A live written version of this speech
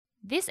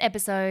This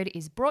episode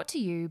is brought to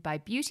you by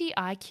Beauty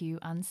IQ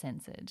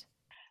Uncensored.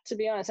 To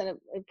be honest, and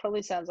it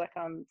probably sounds like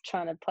I'm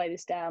trying to play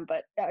this down,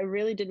 but I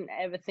really didn't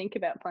ever think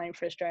about playing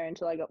for Australia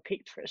until I got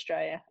picked for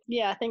Australia.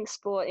 Yeah, I think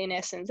sport in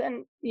essence,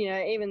 and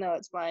even though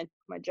it's my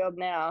job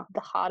now, the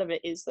heart of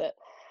it is that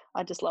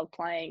I just love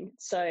playing.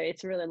 So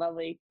it's really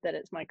lovely that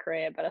it's my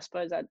career. But I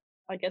suppose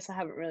I guess I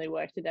haven't really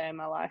worked a day in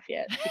my life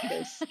yet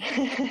because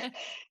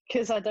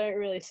because I don't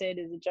really see it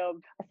as a job.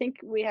 I think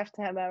we have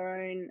to have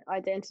our own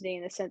identity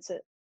in the sense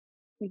that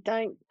we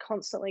don't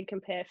constantly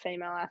compare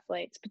female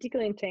athletes,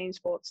 particularly in team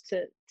sports,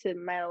 to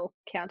male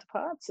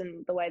counterparts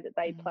and the way that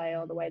they play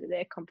or the way that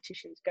their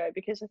competitions go.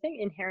 Because I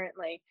think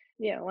inherently,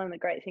 one of the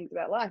great things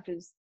about life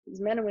is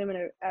men and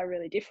women are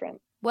really different.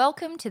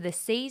 Welcome to the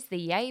Seize the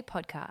Yay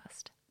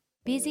podcast.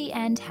 Busy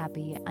and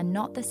happy are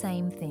not the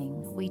same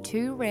thing. We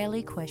too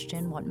rarely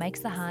question what makes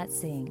the heart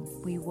sing.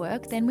 We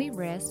work, then we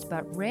rest,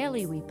 but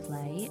rarely we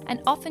play,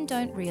 and often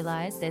don't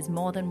realise there's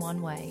more than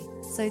one way.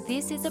 So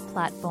this is a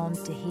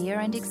platform to hear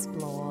and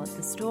explore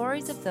the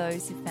stories of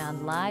those who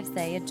found lives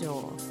they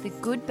adore. The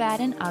good,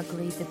 bad and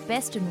ugly, the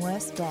best and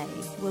worst day.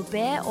 We'll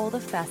bear all the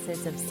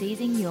facets of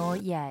seizing your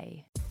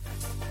yay.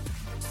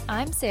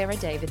 I'm Sarah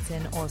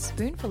Davidson, or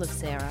Spoonful of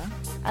Sarah,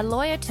 a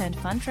lawyer turned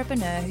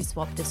funtrepreneur who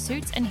swapped the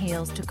suits and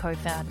heels to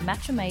co-found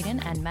Matcha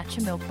Maiden and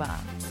Matcha Milk Bar.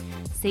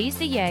 Seize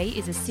the Yay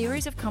is a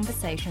series of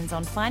conversations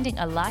on finding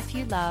a life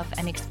you love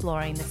and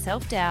exploring the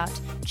self-doubt,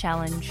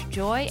 challenge,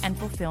 joy and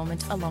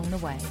fulfillment along the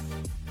way.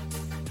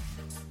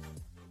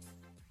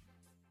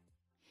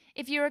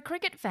 If you're a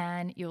cricket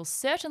fan, you'll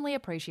certainly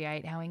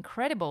appreciate how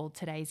incredible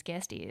today's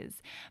guest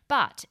is.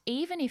 But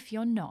even if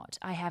you're not,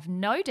 I have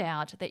no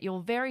doubt that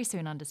you'll very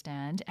soon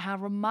understand how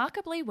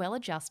remarkably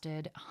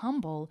well-adjusted,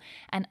 humble,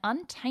 and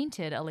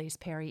untainted Ellyse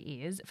Perry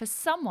is for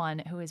someone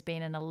who has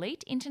been an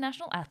elite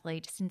international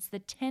athlete since the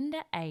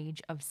tender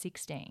age of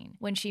 16,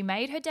 when she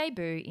made her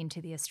debut into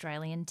the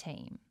Australian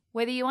team.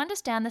 Whether you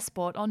understand the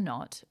sport or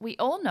not, we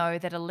all know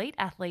that elite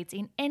athletes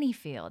in any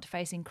field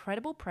face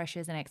incredible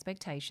pressures and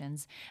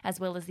expectations, as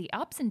well as the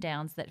ups and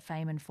downs that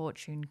fame and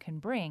fortune can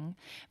bring,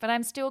 but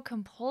I'm still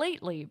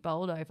completely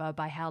bowled over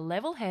by how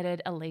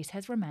level-headed Ellyse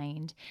has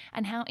remained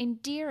and how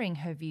endearing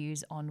her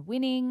views on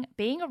winning,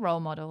 being a role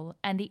model,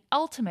 and the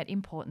ultimate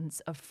importance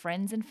of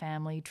friends and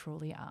family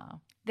truly are.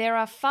 There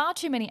are far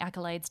too many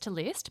accolades to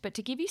list, but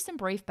to give you some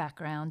brief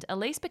background,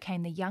 Ellyse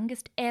became the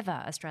youngest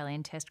ever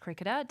Australian Test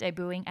cricketer,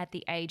 debuting at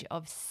the age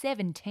of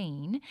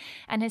 17,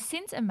 and has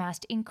since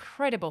amassed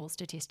incredible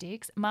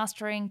statistics,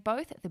 mastering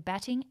both the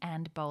batting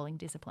and bowling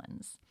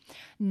disciplines.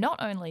 Not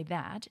only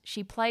that,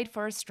 she played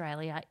for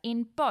Australia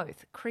in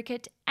both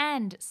cricket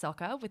and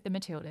soccer with the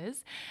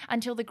Matildas,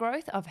 until the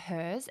growth of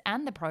hers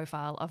and the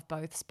profile of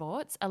both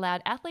sports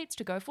allowed athletes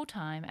to go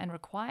full-time and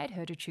required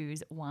her to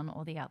choose one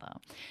or the other.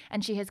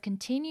 And she has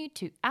continued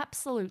to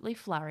absolutely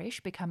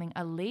flourish, becoming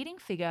a leading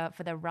figure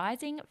for the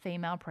rising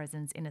female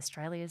presence in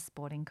Australia's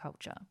sporting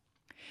culture.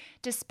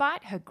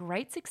 Despite her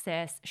great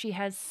success, she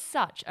has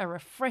such a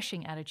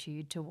refreshing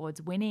attitude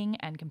towards winning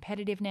and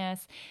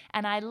competitiveness,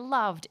 and I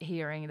loved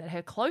hearing that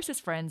her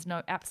closest friends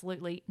know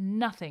absolutely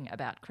nothing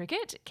about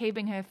cricket,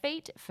 keeping her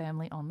feet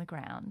firmly on the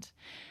ground.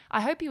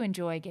 I hope you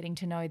enjoy getting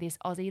to know this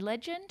Aussie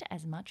legend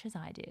as much as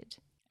I did.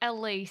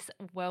 Ellyse,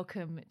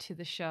 welcome to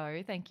the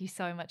show. Thank you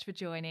so much for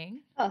joining.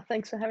 Oh,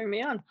 thanks for having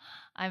me on.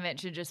 I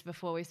mentioned just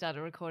before we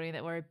started recording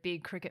that we're a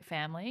big cricket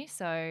family,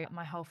 so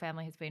my whole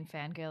family has been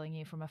fangirling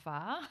you from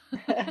afar.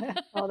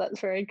 Oh,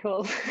 that's very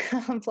cool.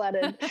 I'm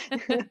flattered.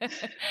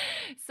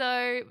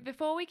 So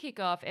before we kick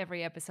off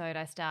every episode,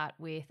 I start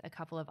with a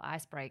couple of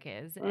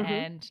icebreakers. hmm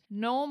And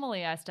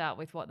normally I start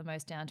with what the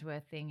most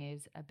down-to-earth thing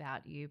is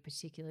about you,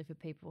 particularly for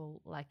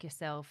people like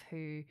yourself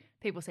who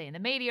people see in the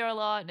media a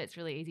lot, and it's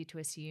really easy to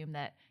assume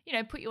that,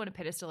 put you on a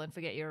pedestal and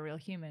forget you're a real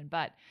human.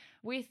 But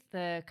with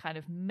the kind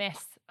of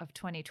mess of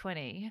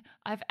 2020,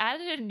 I've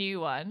added a new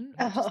one,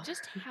 which is Oh.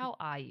 just how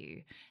are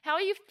you? How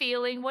are you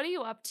feeling? What are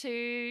you up to?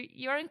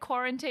 You're in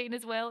quarantine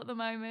as well at the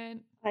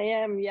moment. I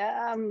am,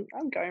 yeah. I'm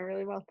going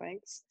really well,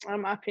 thanks.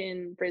 I'm up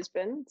in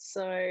Brisbane,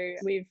 so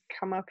we've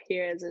come up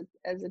here as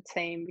a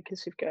team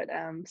because we've got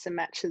some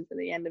matches at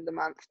the end of the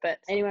month. But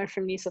anyone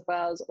from New South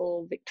Wales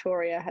or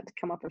Victoria had to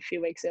come up a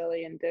few weeks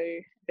early and do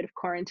a bit of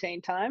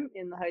quarantine time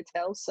in the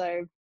hotel.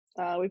 So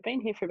we've been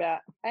here for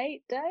about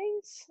 8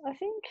 days, I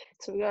think.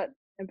 So we've got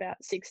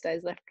about 6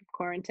 days left of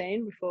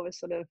quarantine before we're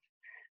sort of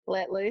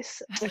let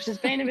loose, which has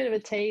been a bit of a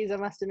tease, I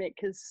must admit,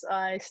 because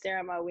I stare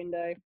out my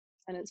window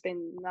and it's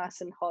been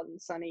nice and hot and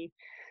sunny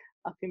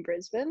up in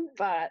Brisbane.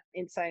 But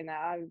in saying that,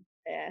 I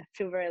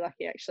feel very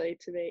lucky actually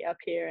to be up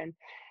here, and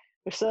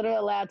we're sort of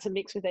allowed to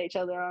mix with each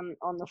other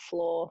on the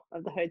floor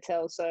of the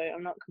hotel, so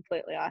I'm not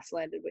completely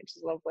isolated, which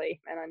is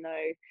lovely. And I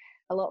know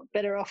a lot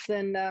better off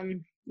than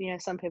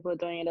some people are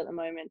doing it at the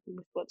moment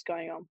with what's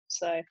going on.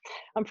 So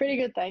I'm pretty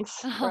good, thanks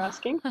for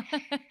asking.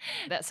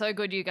 That's so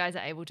good you guys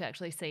are able to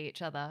actually see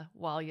each other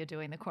while you're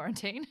doing the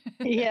quarantine.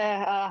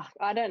 Yeah,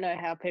 I don't know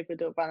how people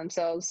do it by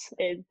themselves.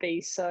 It'd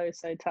be so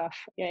tough.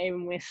 Yeah,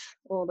 even with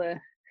all the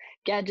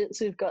gadgets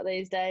we've got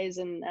these days,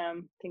 and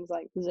things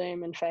like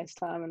Zoom and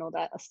FaceTime and all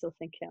that, I still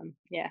think,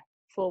 yeah,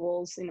 four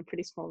walls in a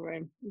pretty small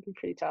room would be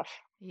pretty tough.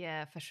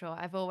 Yeah, for sure.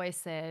 I've always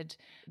said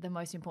the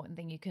most important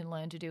thing you can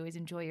learn to do is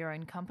enjoy your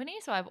own company.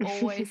 So I've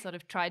always sort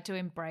of tried to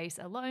embrace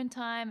alone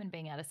time and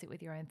being able to sit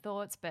with your own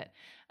thoughts. But,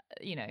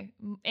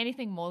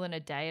 anything more than a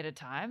day at a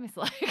time is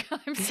like,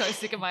 I'm so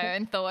sick of my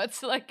own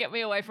thoughts. Like, get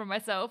me away from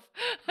myself.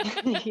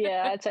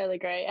 Yeah, I totally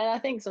agree. And I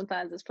think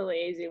sometimes it's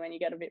probably easier when you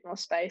get a bit more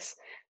space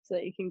so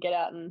that you can get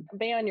out and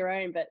be on your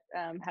own, but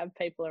have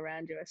people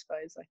around you, I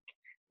suppose, like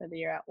whether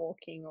you're out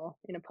walking or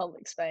in a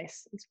public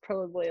space. It's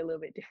probably a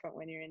little bit different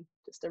when you're in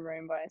just a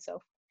room by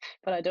yourself.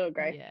 But I do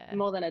agree. Yeah.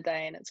 More than a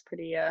day, and it's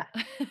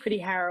pretty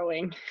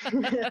harrowing.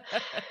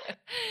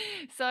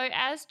 So,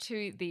 as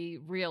to the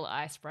real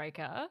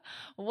icebreaker,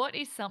 what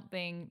is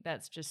something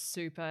that's just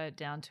super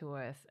down to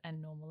earth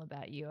and normal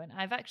about you? And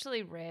I've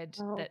actually read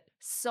Oh, that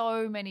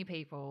so many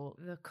people,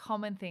 the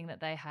common thing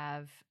that they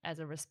have as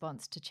a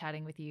response to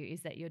chatting with you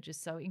is that you're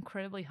just so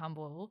incredibly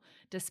humble,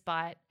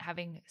 despite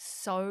having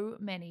so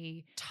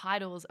many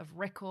titles of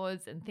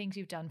records and things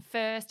you've done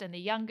first and the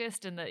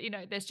youngest. And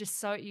there's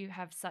just you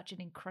have such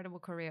an incredible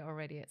career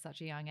already at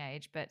such a young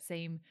age, but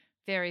seem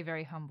very,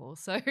 very humble.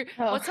 So,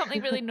 oh. what's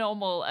something really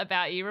normal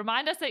about you?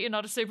 Remind us that you're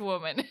not a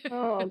superwoman.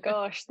 Oh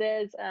gosh,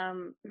 there's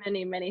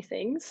many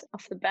things.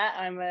 Off the bat,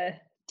 I'm a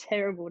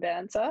terrible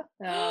dancer,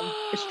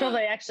 which is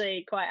probably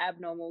actually quite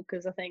abnormal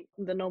because I think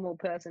the normal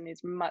person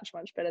is much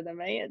better than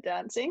me at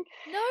dancing.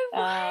 No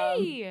Um,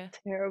 way.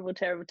 terrible.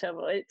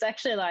 It's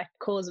actually like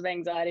cause of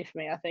anxiety for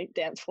me. I think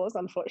dance floors,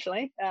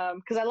 unfortunately,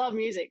 because I love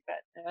music,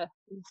 but I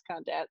just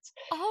can't dance.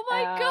 Oh Um,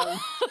 my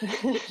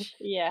gosh.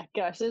 yeah,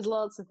 gosh, there's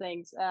lots of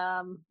things.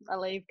 I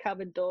leave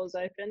cupboard doors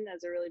open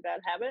as a really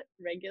bad habit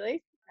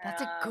regularly.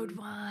 That's a good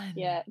one.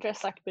 Yeah,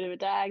 dress like a bit of a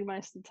dag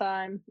most of the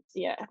time.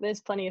 Yeah, there's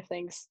plenty of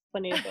things.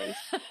 Plenty of things.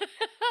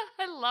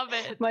 I love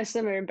it. Most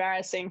of them are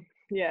embarrassing.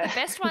 The Yeah.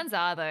 best ones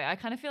are, though. I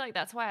kind of feel like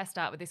that's why I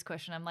start with this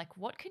question. I'm like,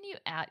 what can you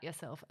out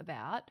yourself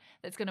about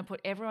that's going to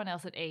put everyone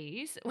else at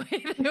ease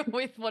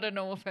with what a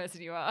normal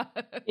person you are?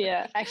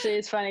 Yeah, actually,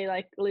 it's funny.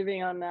 Like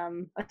living on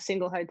a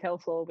single hotel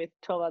floor with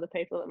 12 other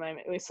people at the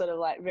moment, we're sort of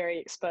like very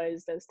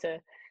exposed as to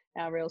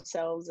our real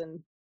selves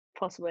and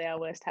possibly our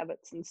worst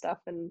habits and stuff.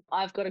 And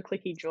I've got a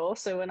clicky jaw,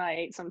 so when I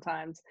eat,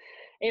 sometimes,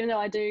 even though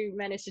I do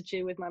manage to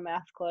chew with my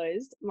mouth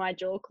closed, my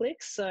jaw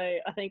clicks. So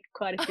I think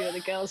quite a few of the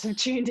girls have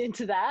tuned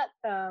into that,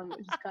 which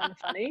is kind of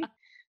funny.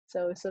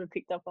 So we've sort of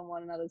picked up on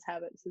one another's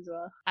habits as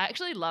well. I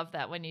actually love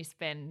that when you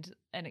spend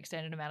an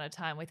extended amount of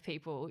time with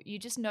people, you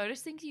just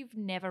notice things you've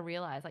never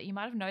realized. Like you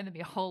might have known them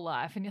your whole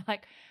life and you're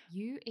like,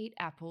 you eat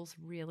apples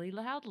really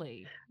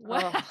loudly.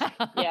 Wow.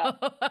 Oh, yeah.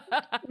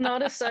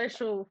 Not a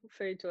social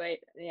food to eat,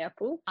 the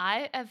apple.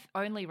 I have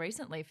only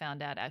recently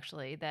found out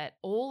actually that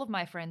all of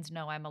my friends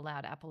know I'm a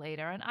loud apple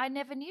eater and I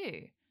never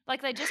knew.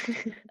 Like they just,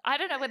 I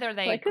don't know whether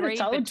they Well, I could have agreed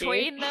told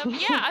between you. them.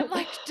 Yeah, I'm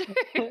like, dude,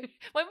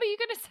 when were you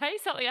going to say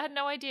something? I had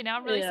no idea. Now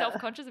I'm really Yeah.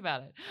 self-conscious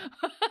about it.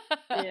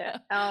 Yeah.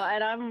 Oh,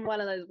 and I'm one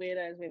of those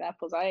weirdos with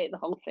apples. I eat the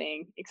whole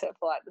thing except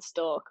for like the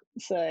stalk.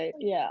 So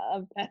yeah,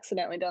 I've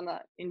accidentally done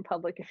that in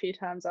public a few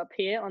times up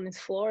here on this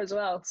floor as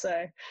well.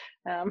 So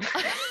um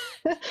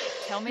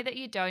Tell me that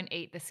you don't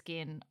eat the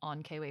skin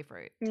on kiwi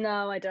fruit.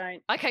 no, I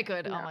don't. Okay,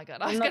 good. No, Oh my God.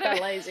 I'm not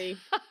that lazy.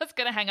 I was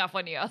gonna hang up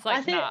on you. I was I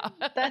like, think nah.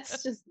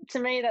 that's just, to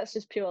me, that's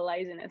just pure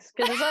laziness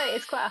because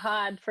it's quite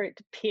hard for it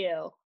to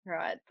peel,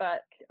 right?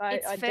 But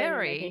It's I genuinely think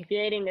fairy. if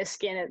you're eating the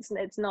skin,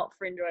 it's not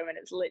for enjoyment.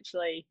 It's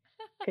literally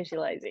because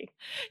you're lazy.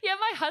 Yeah,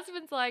 my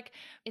husband's like,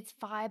 it's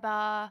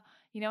fiber,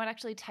 it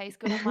actually tastes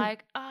good. I'm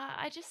like,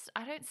 I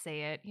don't see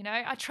it.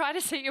 I try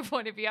to see your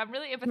point of view. I'm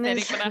really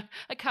empathetic, but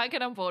I can't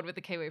get on board with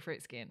the kiwi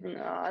fruit skin.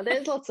 No,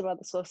 there's lots of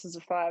other sources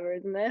of fiber,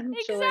 isn't there?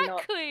 Surely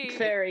not Exactly.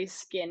 fairy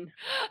skin.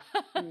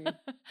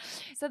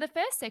 So the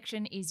first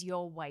section is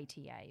your way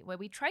TA, where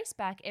we trace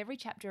back every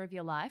chapter of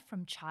your life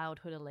from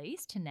childhood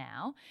Elise to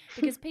now,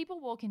 because people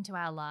walk into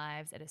our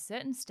lives at a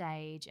certain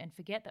stage and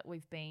forget that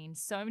we've been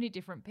so many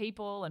different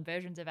people and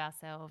versions of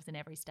ourselves in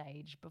every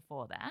stage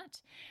before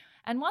that.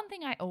 And one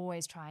thing I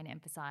always try and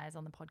emphasize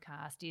on the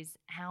podcast is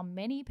how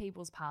many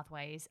people's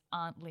pathways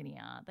aren't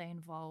linear. They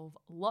involve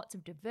lots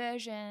of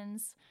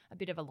diversions, a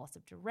bit of a loss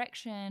of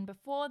direction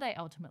before they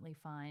ultimately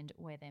find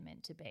where they're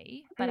meant to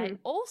be. But I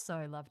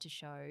also love to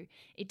show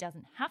it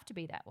doesn't have to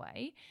be that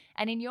way.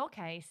 And in your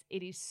case,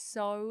 it is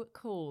so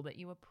cool that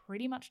you were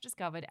pretty much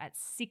discovered at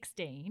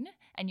 16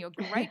 and your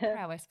great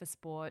prowess for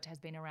sport has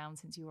been around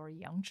since you were a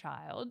young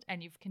child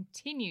and you've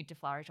continued to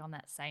flourish on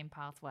that same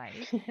pathway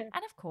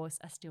and of course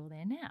are still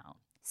there now.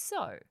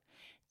 So,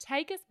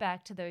 take us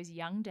back to those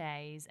young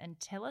days and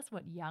tell us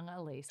what young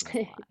Elise was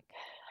like.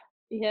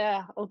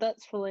 Yeah, well,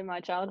 that's fully my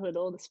childhood,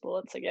 all the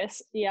sports, I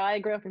guess. Yeah, I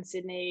grew up in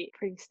Sydney,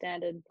 pretty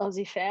standard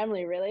Aussie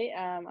family, really.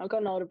 I've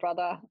got an older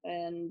brother,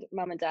 and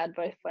mum and dad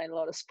both played a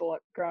lot of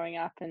sport growing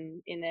up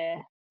and in their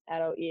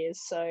adult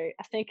years. So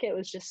I think it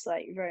was just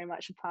like very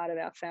much a part of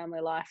our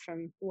family life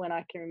from when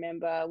I can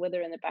remember,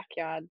 whether in the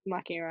backyard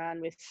mucking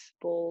around with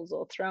balls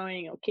or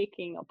throwing or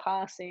kicking or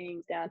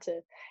passing, down to,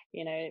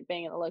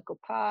 being at the local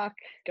park,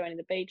 going to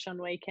the beach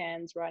on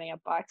weekends, riding our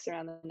bikes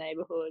around the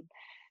neighborhood.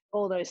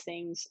 All those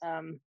things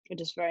are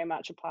just very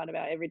much a part of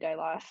our everyday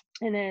life.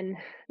 And then,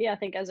 yeah, I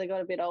think as I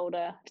got a bit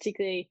older,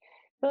 particularly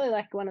probably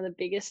like one of the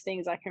biggest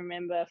things I can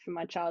remember from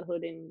my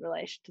childhood in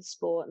relation to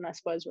sport, and I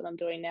suppose what I'm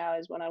doing now,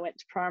 is when I went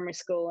to primary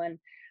school, and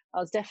I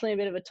was definitely a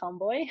bit of a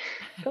tomboy,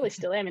 probably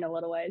still am in a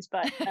lot of ways,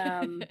 but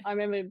I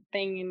remember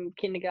being in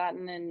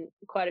kindergarten and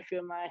quite a few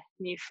of my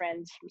new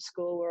friends from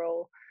school were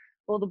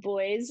all the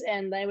boys,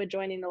 and they were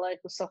joining the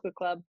local soccer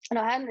club. And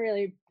I hadn't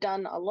really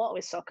done a lot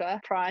with soccer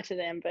prior to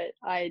them, but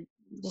I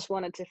just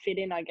wanted to fit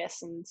in, I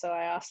guess. And so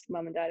I asked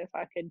mum and dad if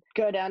I could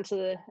go down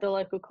to the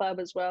local club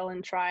as well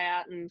and try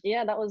out. And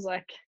yeah, that was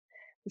like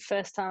the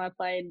first time I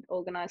played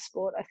organised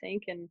sport, I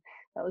think. And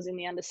that was in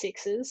the under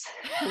sixes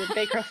with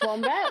Beecroft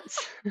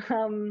Wombats.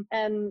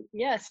 And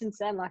yeah, since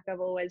then, like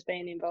I've always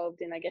been involved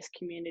in, I guess,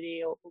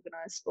 community or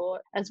organised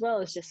sport, as well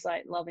as just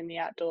like loving the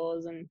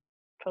outdoors and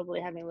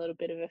probably having a little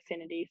bit of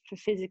affinity for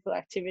physical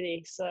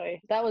activity. So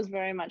that was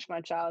very much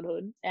my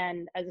childhood.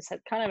 And as I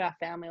said, kind of our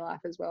family life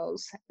as well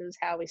is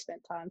how we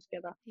spent time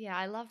together. Yeah,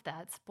 I love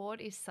that.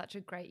 Sport is such a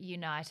great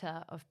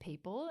uniter of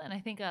people, and I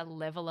think a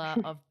leveler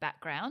of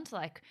background.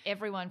 Like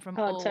everyone from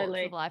Oh, all walks of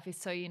totally. life is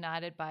so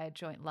united by a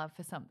joint love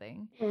for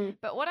something. Mm,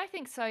 But what I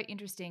think so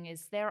interesting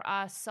is there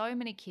are so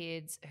many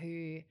kids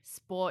who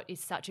sport is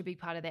such a big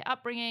part of their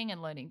upbringing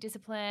and learning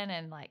discipline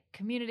and like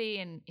community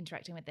and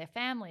interacting with their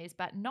families,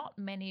 but not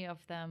many of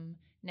them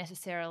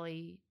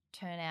necessarily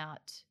turn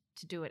out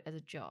to do it as a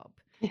job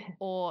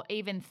or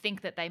even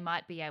think that they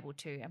might be able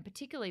to. And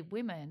particularly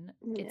women,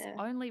 it's yeah.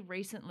 only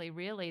recently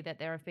really that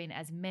there have been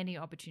as many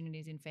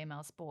opportunities in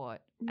female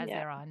sport as Yeah.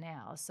 there are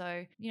now.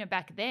 So,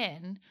 back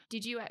then,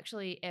 did you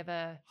actually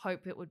ever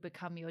hope it would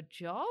become your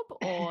job,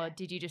 or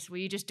were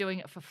you just doing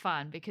it for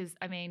fun? Because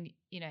I mean,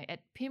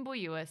 at Pymble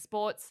you were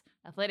sports,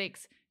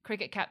 athletics,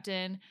 cricket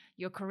captain.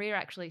 Your career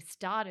actually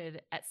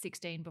started at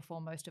 16 before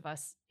most of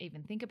us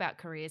even think about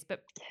careers.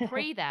 But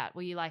pre that,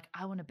 were you like,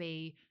 I want to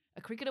be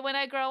a cricketer when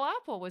I grow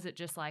up, or was it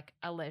just like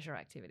a leisure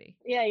activity?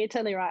 Yeah, you're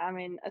totally right. I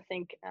mean, I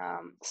think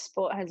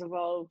sport has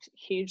evolved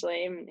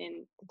hugely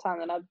in the time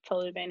that I've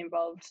probably been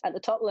involved at the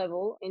top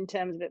level in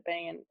terms of it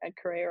being a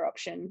career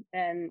option.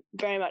 And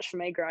very much for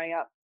me growing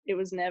up, it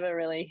was never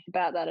really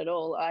about that at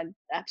all. I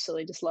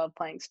absolutely just loved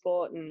playing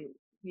sport and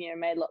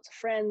made lots of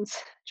friends,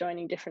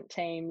 joining different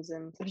teams,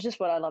 and it was just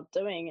what I loved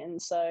doing.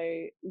 And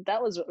so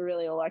that was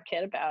really all I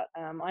cared about.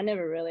 I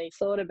never really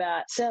thought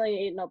about,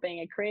 certainly it not being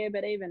a career,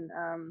 but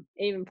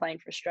even playing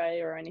for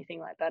Australia or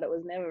anything like that. It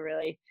was never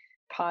really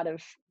part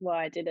of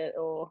why I did it,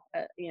 or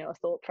a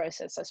thought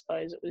process. I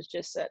suppose it was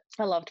just that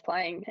I loved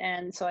playing,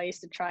 and so I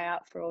used to try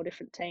out for all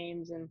different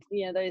teams, and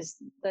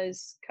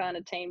those kind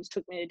of teams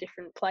took me to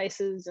different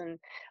places, and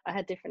I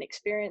had different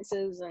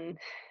experiences, and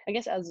I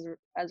guess as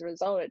a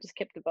result, it just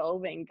kept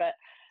evolving. But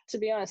to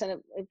be honest, and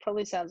it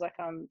probably sounds like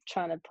I'm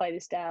trying to play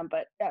this down,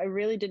 but I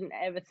really didn't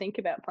ever think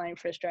about playing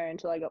for Australia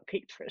until I got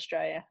picked for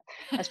Australia.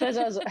 I suppose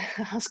I was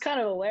I was kind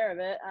of aware of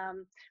it.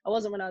 I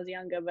wasn't when I was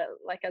younger, but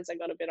like as I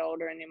got a bit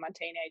older and in my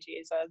teenage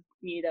years, I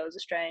knew there was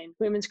Australian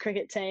women's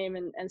cricket team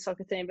and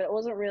soccer team, but it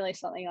wasn't really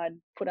something I'd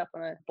put up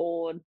on a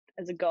board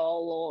as a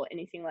goal or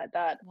anything like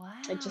that.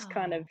 It just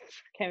kind of Wow.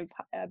 came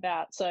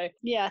about. So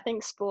yeah, I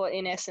think sport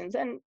in essence,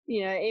 and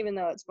even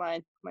though it's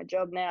my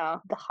job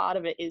now, the heart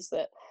of it is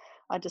that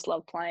I just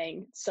love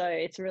playing. So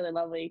it's really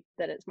lovely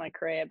that it's my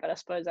career. But I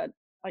suppose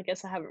I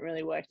guess I haven't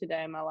really worked a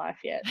day in my life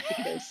yet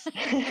because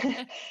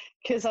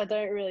because I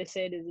don't really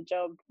see it as a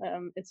job.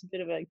 It's a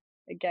bit of a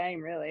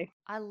game, really.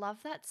 I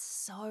love that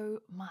so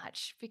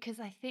much because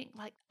I think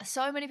like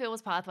so many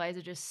people's pathways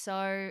are just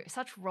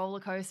such roller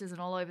coasters and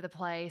all over the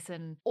place,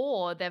 and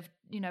or they've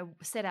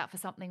set out for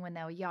something when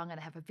they were young and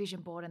they have a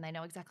vision board and they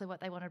know exactly what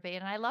they want to be.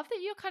 And I love that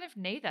you're kind of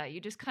neither. You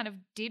just kind of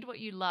did what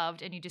you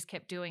loved and you just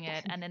kept doing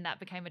it, and then that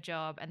became a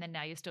job, and then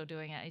now you're still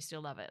doing it and you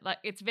still love it. Like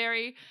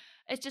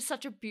it's just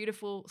such a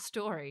beautiful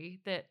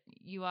story that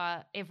you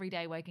are every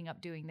day waking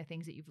up doing the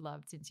things that you've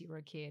loved since you were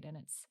a kid, and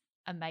it's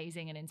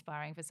amazing and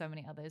inspiring for so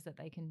many others that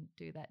they can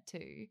do that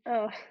too.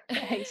 Oh,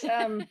 thanks.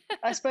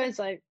 I suppose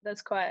like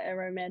that's quite a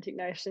romantic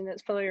notion.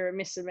 It's probably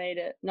remiss of me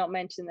to not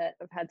mention that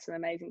I've had some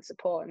amazing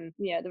support, and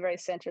at the very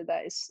center of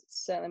that is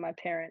certainly my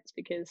parents,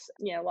 because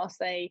whilst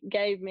they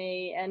gave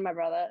me and my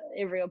brother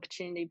every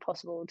opportunity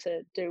possible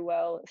to do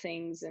well at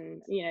things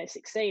and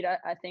succeed,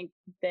 I think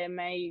their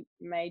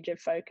major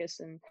focus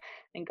and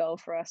goal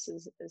for us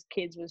as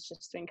kids was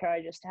just to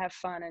encourage us to have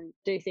fun and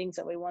do things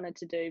that we wanted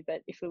to do,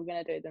 but if we were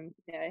going to do them,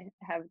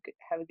 have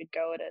a good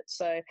go at it.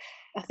 So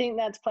I think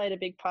that's played a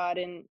big part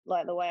in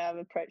like the way I've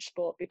approached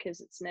sport,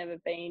 because it's never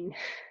been,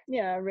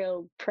 a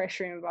real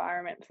pressure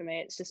environment for me.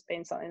 It's just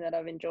been something that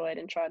I've enjoyed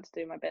and tried to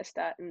do my best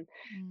at, and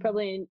Mm.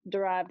 probably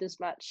derived as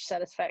much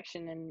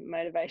satisfaction and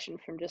motivation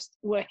from just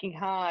working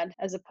hard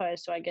as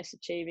opposed to, I guess,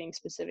 achieving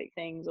specific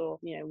things or,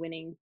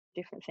 winning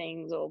different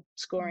things or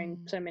scoring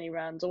Mm. so many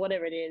runs or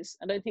whatever it is.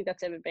 I don't think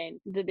that's ever been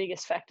the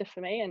biggest factor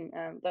for me,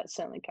 and that's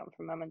certainly come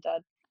from mum and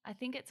dad. I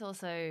think it's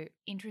also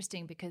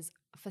interesting because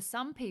for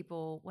some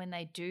people, when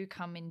they do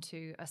come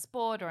into a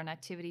sport or an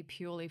activity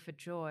purely for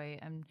joy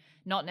and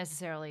not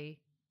necessarily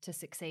to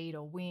succeed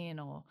or win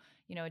or,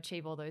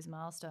 achieve all those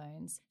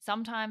milestones,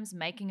 sometimes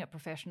making it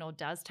professional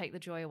does take the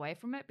joy away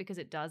from it because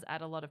it does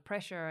add a lot of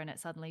pressure and it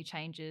suddenly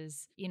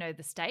changes,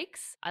 the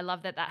stakes. I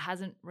love that that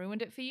hasn't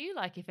ruined it for you.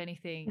 Like, if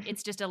anything,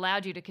 it's just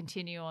allowed you to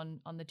continue on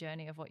the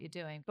journey of what you're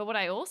doing. But what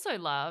I also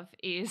love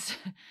is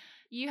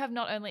you have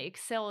not only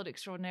excelled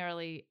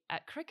extraordinarily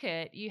at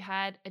cricket, you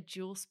had a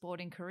dual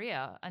sporting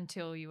career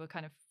until you were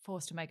kind of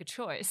forced to make a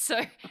choice.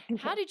 So,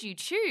 how did you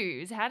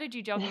choose? How did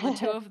you juggle the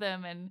two of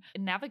them and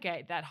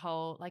navigate that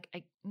whole, like,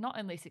 not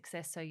only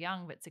success so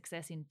young, but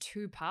success in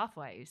two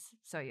pathways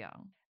so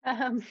young?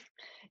 Um,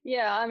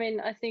 yeah, I mean,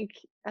 I think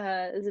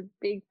there's a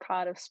big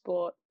part of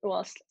sport.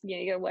 Whilst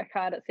you got to work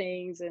hard at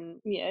things, and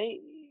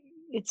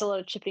it's a lot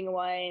of chipping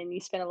away, and you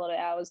spend a lot of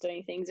hours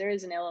doing things. There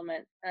is an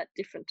element at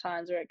different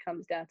times where it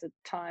comes down to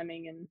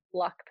timing and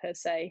luck per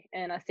se.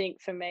 And I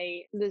think for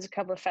me, there's a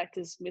couple of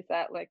factors with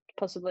that. Like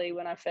possibly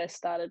when I first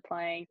started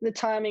playing, the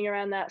timing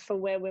around that for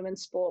where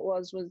women's sport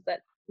was that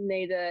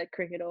neither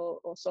cricket or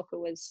soccer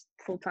was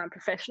full-time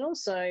professional.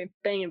 So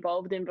being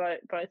involved in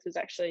both was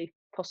actually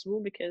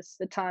possible because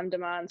the time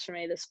demands from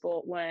either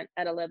sport weren't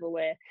at a level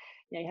where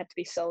you have to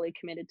be solely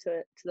committed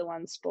to the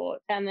one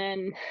sport. And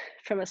then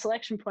from a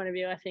selection point of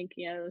view, I think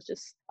it was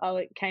just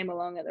I came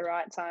along at the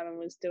right time and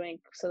was doing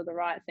sort of the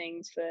right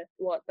things for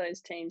what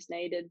those teams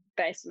needed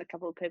based on a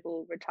couple of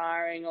people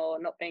retiring or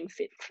not being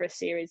fit for a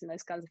series and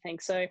those kinds of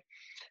things. So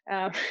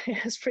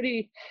it was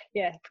pretty,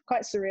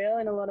 quite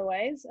surreal in a lot of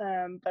ways,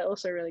 but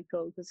also really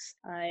cool because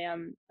I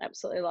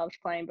absolutely loved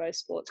playing both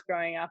sports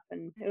growing up,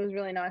 and it was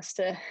really nice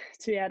to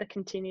be able to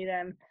continue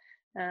them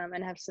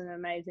and have some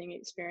amazing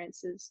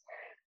experiences,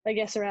 I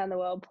guess, around the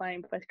world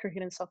playing both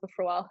cricket and soccer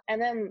for a while.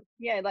 And then,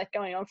 like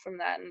going on from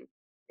that, and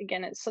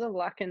again, it's sort of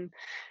luck and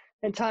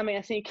timing,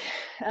 I think,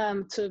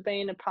 to have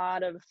been a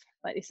part of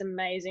like this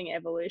amazing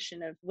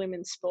evolution of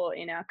women's sport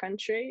in our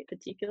country,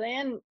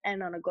 particularly,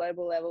 and on a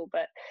global level.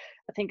 But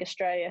I think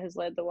Australia has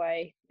led the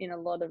way in a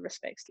lot of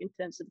respects in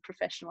terms of the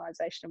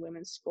professionalisation of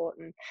women's sport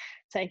and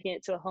taking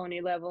it to a whole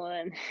new level.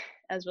 And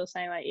as we we're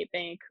saying, like it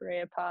being a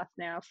career path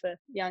now for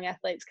young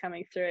athletes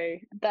coming through,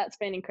 that's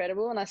been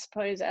incredible. And I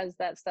suppose as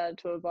that started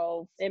to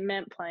evolve, it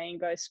meant playing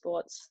both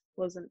sports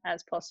wasn't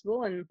as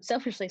possible. And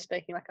selfishly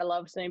speaking, like I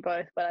love doing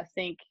both, but I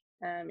think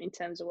in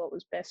terms of what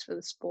was best for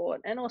the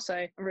sport, and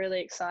also a really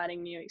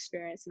exciting new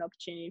experience and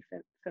opportunity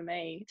for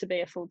me to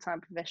be a full-time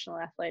professional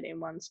athlete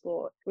in one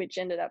sport, which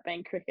ended up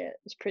being cricket.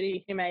 It's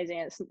pretty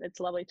amazing. It's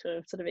lovely to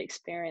have sort of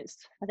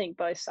experienced, I think,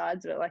 both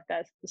sides of it, like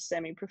that the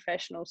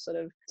semi-professional sort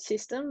of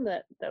system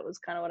that was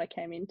kind of what I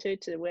came into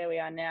to where we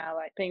are now,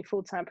 like being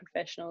full-time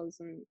professionals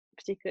and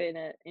particularly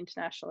at an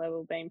international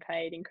level, being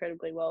paid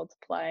incredibly well to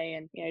play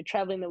and,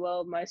 traveling the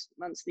world most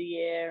months of the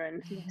year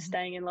and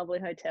staying in lovely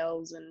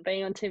hotels and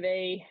being on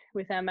TV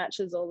with our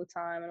matches all the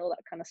time and all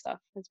that kind of stuff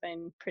has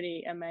been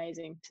pretty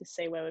amazing to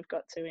see where we've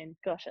got to in,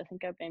 gosh, I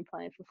think I've been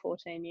playing for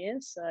 14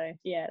 years. So,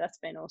 yeah, that's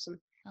been awesome.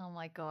 Oh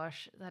my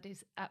gosh, that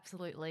is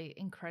absolutely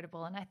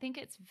incredible. And I think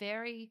it's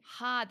very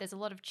hard. There's a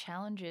lot of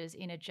challenges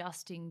in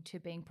adjusting to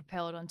being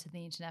propelled onto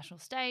the international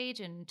stage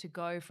and to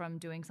go from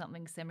doing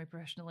something semi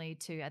professionally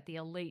to at the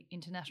elite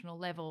international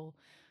level,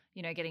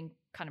 getting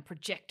kind of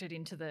projected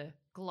into the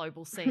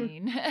global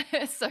scene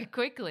so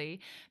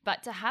quickly.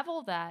 But to have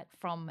all that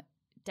from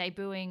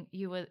debuting,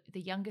 you were the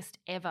youngest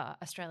ever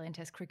Australian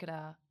Test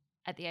cricketer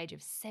at the age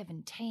of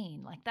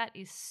 17. Like, that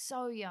is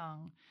so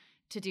young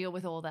to deal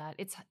with all that.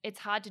 It's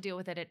hard to deal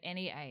with it at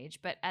any age,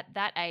 but at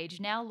that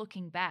age, now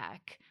looking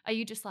back, are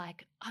you just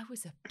like, I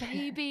was a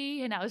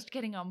baby and I was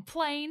getting on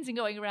planes and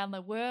going around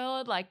the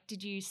world? Like,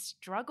 did you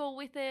struggle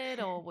with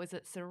it, or was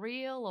it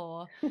surreal,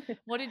 or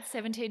what did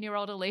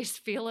 17-year-old Elise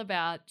feel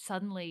about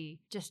suddenly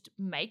just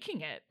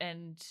making it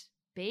and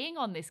being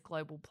on this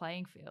global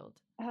playing field?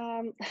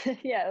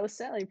 Yeah, it was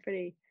certainly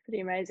pretty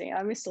amazing.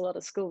 I missed a lot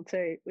of school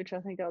too, which I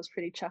think I was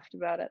pretty chuffed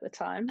about at the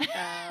time.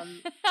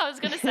 I was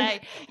going to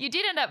say, you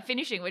did end up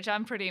finishing, which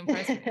I'm pretty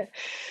impressed with.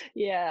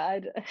 Yeah, I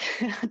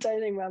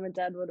don't think mum and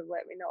dad would have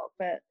let me not.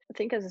 But I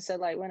think, as I said,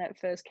 like when it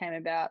first came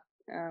about,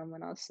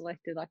 when I was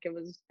selected, like it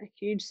was a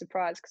huge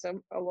surprise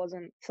because I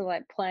wasn't so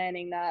like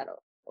planning that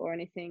or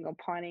anything or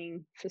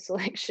pining for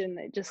selection.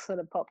 It just sort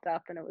of popped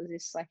up, and it was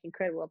this like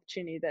incredible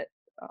opportunity that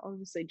I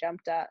obviously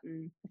jumped at.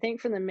 And I think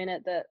from the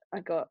minute that I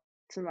got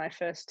to my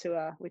first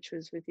tour, which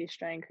was with the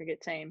Australian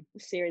cricket team, the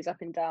series up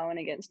in Darwin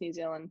against New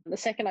Zealand. The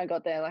second I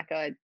got there, like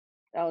I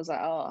was like,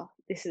 oh,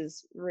 this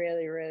is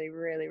really, really,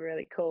 really,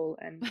 really cool,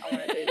 and I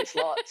want to do this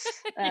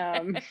lots.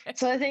 Yeah.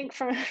 So I think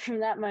from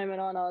that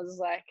moment on, I was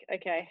like,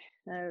 okay,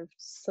 I've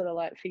sort of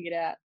like figured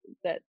out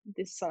that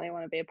this is something I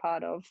want to be a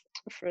part of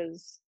for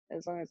as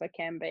long as I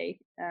can be.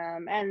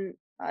 And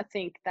I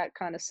think that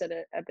kind of set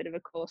a bit of a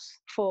course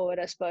forward,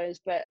 I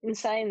suppose. But in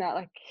saying that,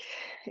 like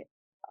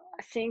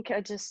I think I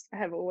just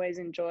have always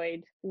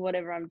enjoyed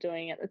whatever I'm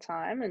doing at the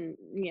time, and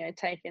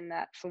taking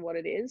that for what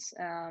it is.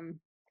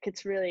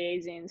 It's really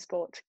easy in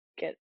sport to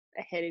get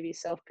ahead of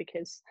yourself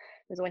because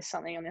there's always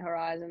something on the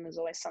horizon, there's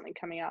always something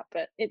coming up,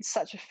 but it's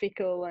such a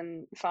fickle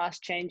and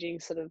fast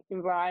changing sort of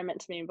environment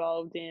to be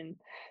involved in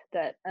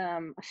that I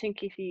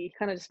think if you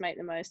kind of just make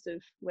the most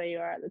of where you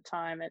are at the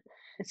time,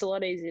 it's a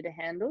lot easier to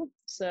handle.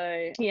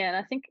 So yeah, and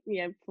I think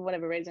for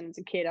whatever reason as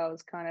a kid I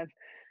was kind of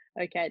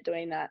okay at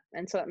doing that,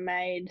 and so it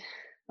made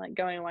like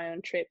going away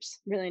on trips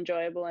really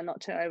enjoyable and not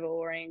too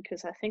overwhelming,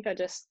 because I think I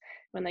just,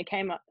 when they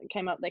came up,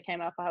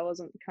 I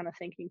wasn't kind of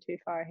thinking too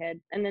far ahead.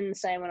 And then the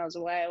same when I was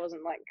away, I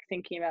wasn't like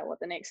thinking about what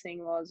the next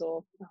thing was,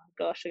 or oh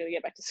gosh, I got to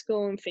get back to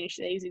school and finish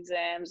these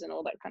exams and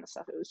all that kind of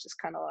stuff. It was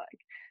just kind of like,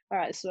 all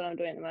right, this is what I'm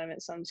doing at the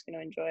moment, so I'm just going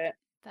to enjoy it.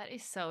 That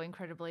is so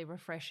incredibly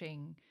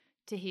refreshing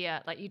to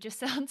hear. Like, you just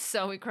sound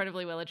so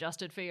incredibly well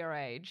adjusted for your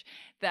age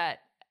that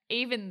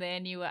even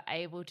then you were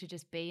able to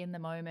just be in the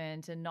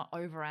moment and not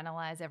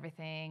overanalyze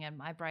everything. And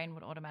my brain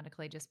would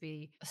automatically just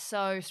be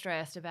so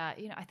stressed about,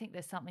 I think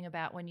there's something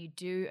about when you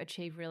do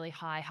achieve really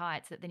high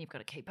heights that then you've got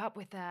to keep up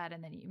with that.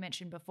 And then you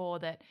mentioned before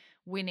that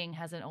winning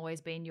hasn't always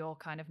been your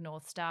kind of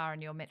North Star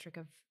and your metric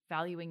of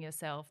valuing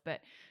yourself. But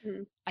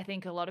I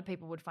think a lot of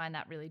people would find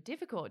that really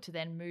difficult to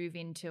then move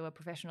into a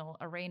professional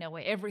arena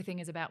where everything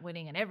is about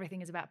winning and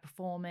everything is about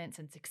performance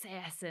and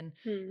success. And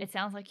it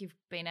sounds like you've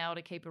been able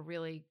to keep a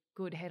really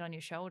good head on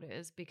your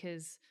shoulders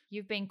because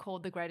you've been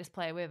called the greatest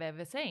player we've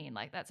ever seen.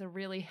 Like, that's a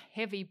really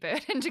heavy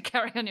burden to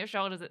carry on your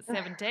shoulders at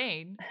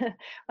 17.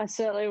 I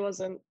certainly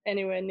wasn't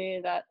anywhere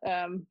near that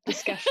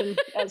discussion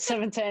at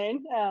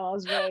 17. I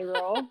was very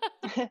raw.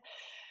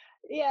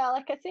 Yeah,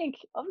 like I think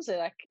obviously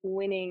like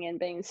winning and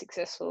being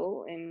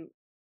successful in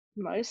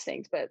most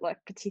things, but like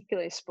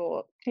particularly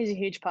sport is a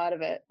huge part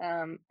of it.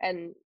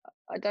 And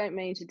I don't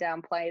mean to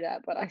downplay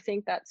that, but I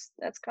think that's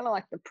kind of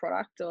like the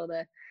product or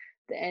the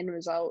end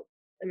result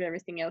of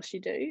everything else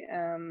you do.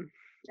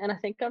 And I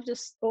think I've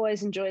just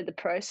always enjoyed the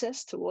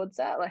process towards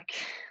that. Like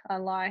I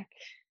like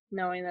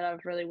knowing that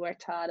I've really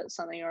worked hard at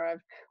something, or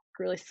I've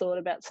really thought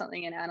about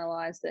something and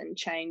analyzed it and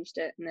changed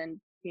it, and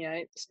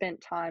then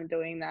spent time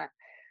doing that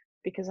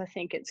because I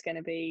think it's going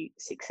to be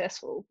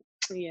successful.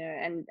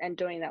 And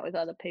doing that with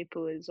other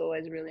people is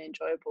always really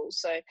enjoyable.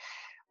 So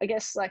I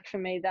guess like for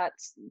me,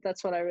 that's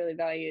what I really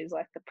value, is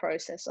like the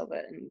process of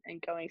it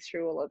and going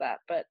through all of that.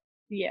 But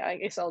yeah, I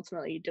guess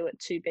ultimately you do it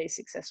to be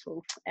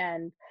successful.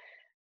 And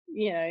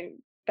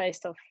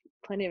based off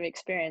plenty of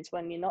experience,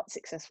 when you're not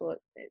successful,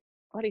 it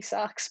bloody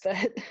sucks.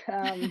 But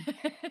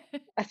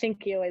I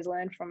think you always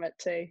learn from it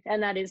too.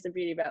 And that is the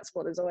beauty about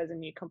sport. There's always a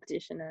new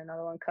competition and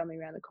another one coming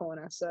around the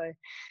corner. So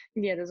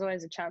yeah, there's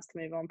always a chance to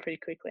move on pretty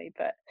quickly.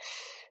 But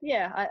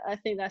yeah, I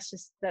think that's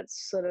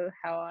sort of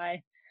how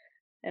I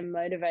am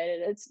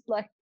motivated. It's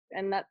like,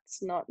 and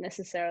that's not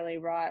necessarily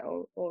right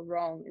or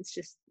wrong. It's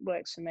just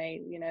works for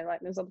me.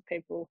 Like there's other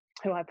people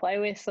who I play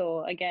with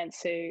or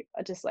against who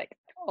are just like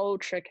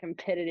ultra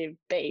competitive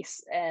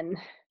beasts, and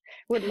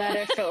wouldn't matter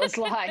if it was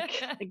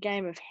like a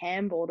game of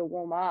handball to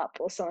warm up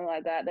or something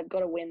like that. They've got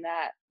to win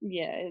that.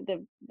 They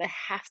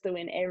have to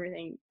win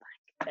everything,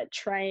 like at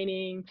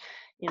training,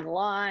 in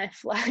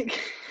life. Like,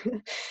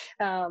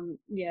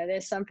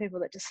 there's some people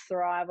that just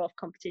thrive off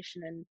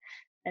competition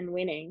and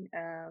winning,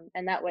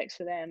 and that works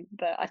for them.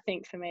 But I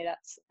think for me,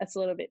 that's a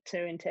little bit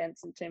too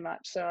intense and too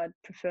much. So I'd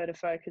prefer to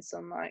focus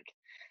on like,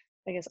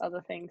 I guess,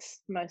 other things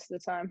most of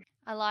the time.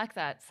 I like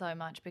that so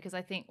much because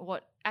I think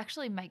what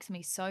actually makes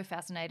me so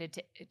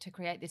fascinated to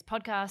create this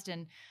podcast,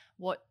 and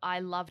what I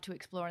love to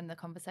explore in the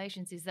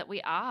conversations, is that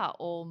we are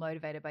all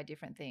motivated by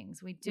different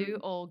things. We do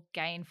all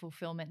gain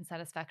fulfillment and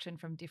satisfaction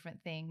from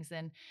different things.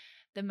 And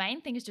the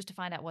main thing is just to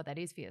find out what that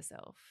is for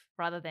yourself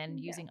rather than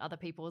using other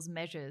people's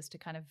measures to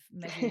kind of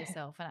measure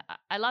yourself. And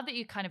I love that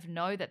you kind of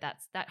know that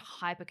that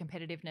hyper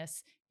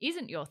competitiveness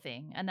isn't your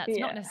thing, and that's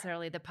not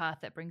necessarily the path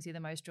that brings you the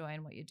most joy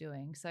in what you're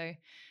doing. So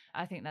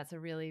I think that's a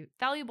really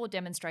valuable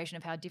demonstration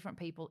of how different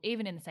people,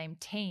 even in the same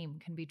team,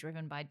 can be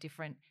driven by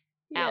different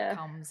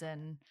outcomes,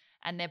 and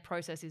their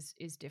process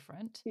is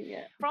different.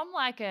 From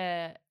like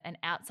an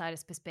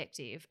outsider's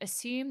perspective,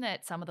 assume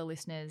that some of the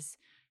listeners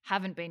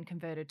haven't been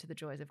converted to the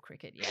joys of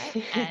cricket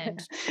yet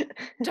and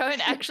don't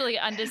actually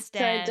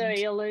understand. So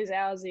you'll lose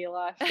hours of your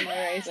life for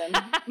no reason.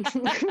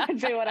 Would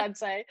be what I'd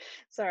say.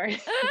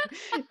 Sorry.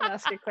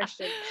 Ask a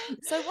question.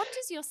 So what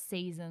does your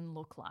season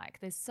look like?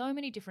 There's so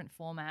many different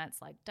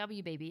formats like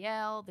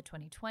WBBL, the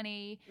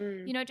 2020.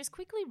 Just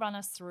quickly run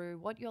us through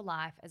what your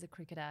life as a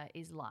cricketer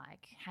is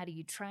like. How do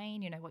you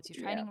train? What's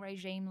your training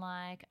regime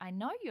like? I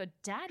know your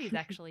dad is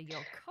actually your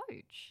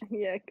coach.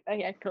 Yeah,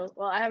 okay, cool.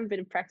 Well, I have a bit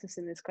of practice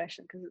in this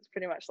question because it's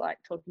pretty much much like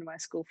talking to my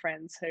school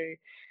friends who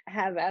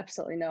have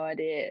absolutely no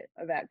idea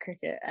about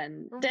cricket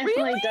and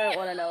definitely Really? don't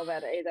want to know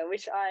about it either,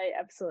 which I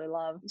absolutely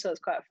love. So it's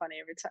quite funny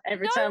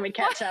every No time we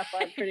catch up.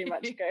 I pretty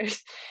much way.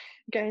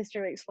 goes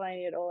through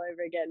explaining it all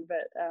over again,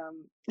 but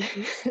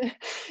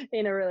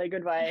in a really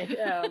good way.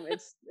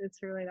 It's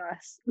really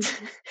nice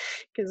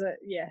because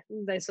yeah,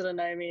 they sort of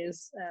know me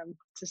as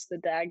just the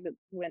dag that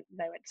they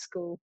went to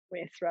school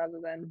with rather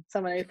than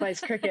someone who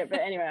plays cricket. But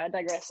anyway, I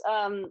digress.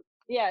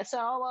 Yeah, so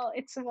well,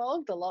 it's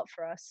evolved a lot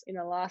for us in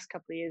the last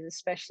couple of years,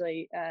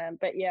 especially.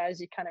 But yeah, as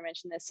you kind of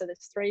mentioned,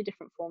 there's 3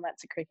 different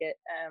formats of cricket.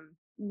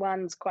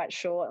 One's quite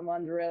short and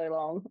one's really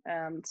long.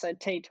 So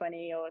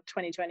T20 or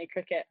 2020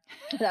 cricket,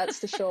 that's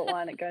the short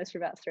one. It goes for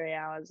about 3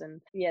 hours. And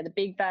yeah, the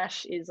Big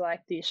Bash is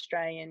like the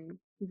Australian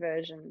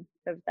version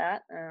of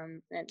that.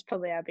 And it's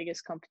probably our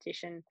biggest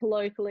competition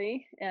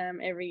locally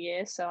every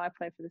year. So I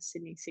play for the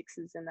Sydney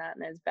Sixers in that,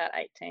 and there's about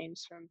 8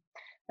 teams from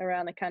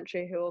around the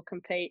country who will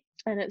compete.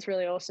 And it's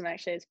really awesome,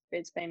 actually.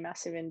 It's been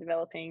massive in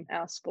developing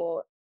our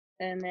sport.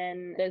 And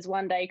then there's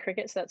 1-day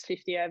cricket, so that's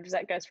 50 overs.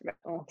 That goes for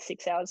about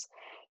 6 hours,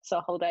 so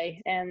a whole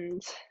day.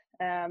 And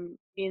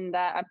in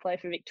that, I play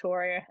for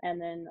Victoria. And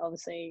then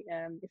obviously,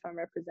 if I'm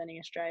representing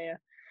Australia,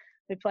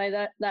 we play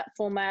that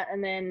format.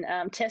 And then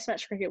Test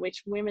match cricket,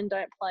 which women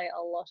don't play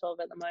a lot of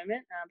at the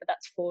moment, but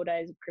that's 4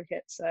 days of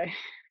cricket. So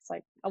it's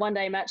like a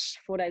 1-day match,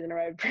 4 days in a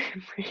row,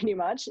 pretty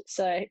much.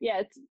 So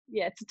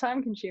it's a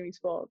time-consuming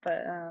sport,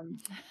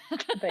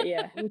 but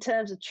yeah, in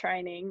terms of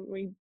training,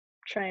 we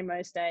train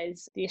most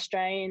days. The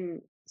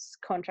Australian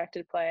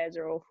contracted players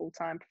are all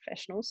full-time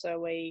professionals, so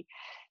we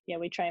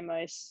train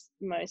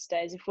most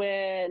days. If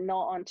we're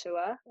not on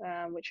tour,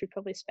 which we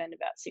probably spend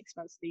about 6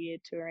 months of the year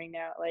touring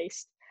now at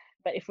least,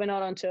 but if we're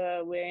not on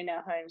tour, we're in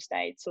our home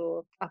states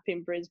or up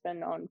in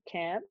Brisbane on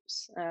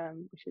camps,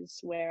 which is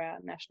where our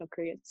National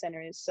Cricket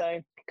Centre is.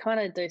 So kind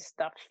of do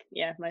stuff,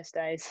 most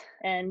days.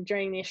 And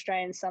during the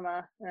Australian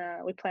summer,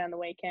 we play on the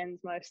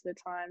weekends most of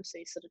the time. So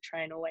you sort of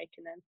train all week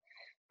and then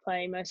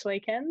play most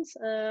weekends.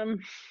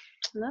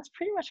 And that's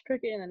pretty much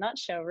cricket in a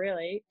nutshell,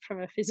 really,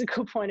 from a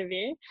physical point of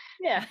view.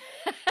 Yeah.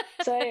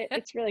 So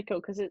it's really cool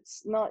because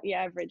it's not your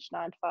average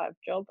 9 to 5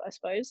 job, I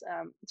suppose.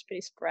 It's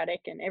pretty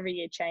sporadic and every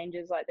year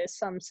changes. Like there's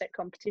some set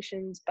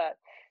competitions, but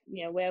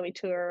where we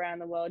tour around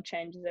the world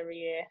changes every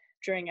year.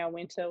 During our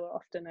winter, we're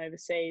often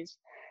overseas,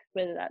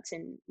 whether that's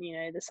in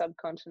the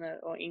subcontinent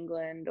or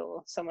England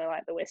or somewhere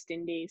like the West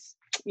Indies.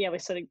 Yeah,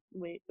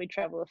 we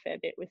travel a fair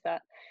bit with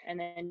that. And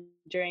then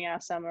during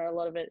our summer, a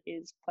lot of it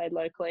is played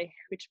locally,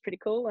 which is pretty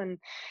cool. And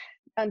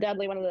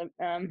undoubtedly one of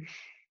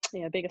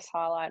the biggest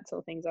highlights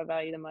or things I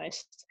value the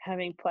most,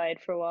 having played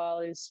for a while,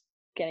 is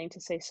getting to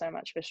see so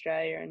much of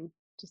Australia and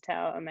just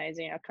how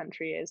amazing our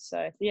country is.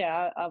 So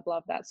yeah, I've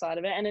loved that side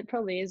of it. And it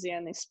probably is the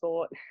only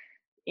sport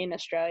in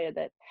Australia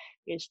that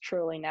is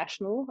truly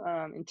national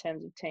in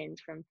terms of teams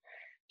from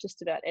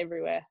just about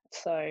everywhere.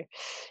 So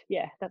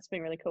yeah, that's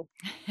been really cool.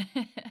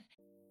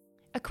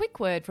 A quick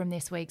word from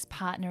this week's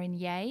partner in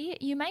Yay.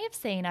 You may have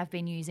seen I've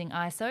been using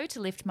ISO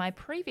to lift my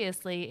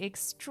previously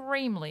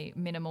extremely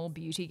minimal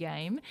beauty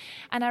game,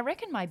 and I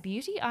reckon my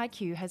beauty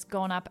IQ has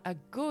gone up a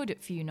good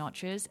few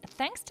notches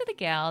thanks to the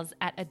gals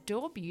at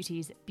Adore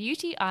Beauty's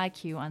Beauty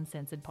IQ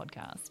Uncensored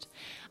podcast.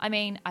 I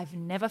mean, I've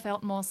never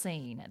felt more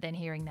seen than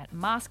hearing that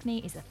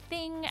maskne is a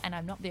thing and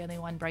I'm not the only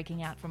one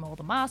breaking out from all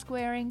the mask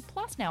wearing,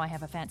 plus now I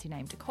have a fancy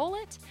name to call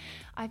it.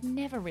 I've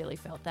never really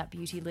felt that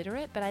beauty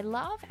literate, but I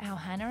love how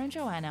Hannah and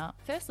Joanna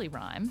firstly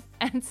rhyme,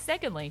 and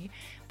secondly,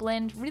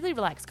 blend really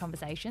relaxed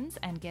conversations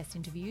and guest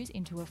interviews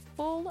into a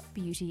full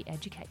beauty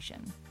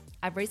education.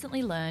 I've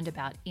recently learned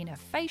about inner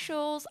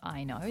facials,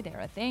 I know they're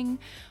a thing,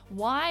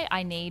 why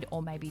I need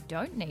or maybe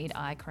don't need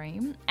eye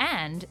cream,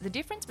 and the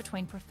difference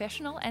between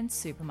professional and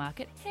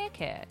supermarket hair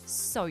care.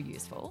 So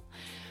useful.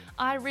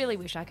 I really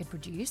wish I could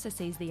produce a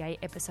Seize the A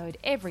episode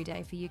every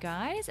day for you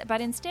guys,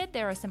 but instead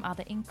there are some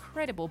other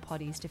incredible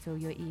potties to fill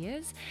your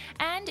ears.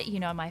 And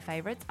my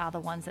favourites are the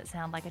ones that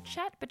sound like a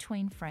chat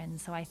between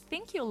friends, so I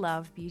think you'll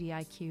love Beauty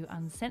IQ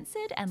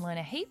Uncensored and learn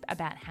a heap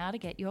about how to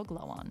get your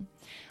glow on.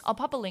 I'll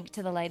pop a link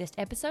to the latest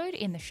episode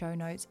in the show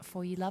notes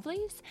for you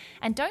lovelies.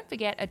 And don't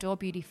forget Adore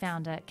Beauty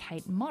founder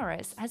Kate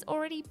Morris has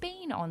already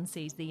been on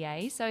Seize the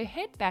A, so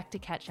head back to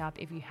catch up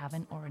if you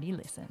haven't already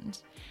listened.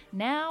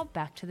 Now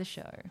back to the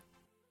show.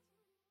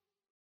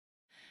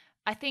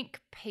 I think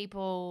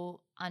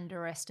people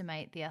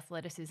underestimate the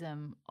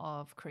athleticism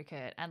of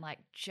cricket and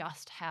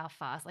just how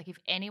fast, if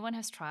anyone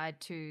has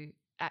tried to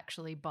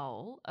actually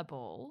bowl a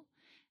ball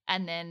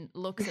and then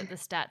looks at the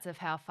stats of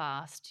how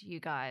fast you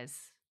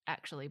guys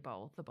actually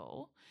bowl the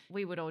ball,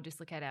 we would all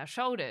dislocate our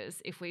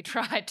shoulders if we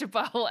tried to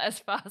bowl as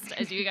fast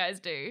as you guys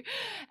do.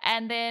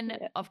 And then,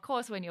 of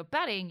course, when you're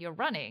batting, you're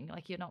running.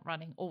 You're not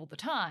running all the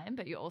time,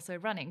 but you're also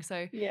running.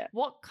 So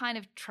what kind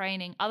of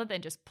training, other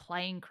than just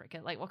playing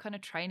cricket, what kind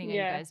of training are you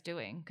guys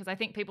doing? Because I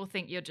think people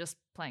think you're just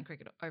playing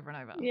cricket over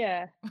and over.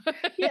 Yeah.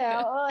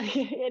 Well,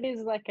 it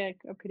is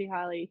a pretty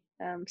highly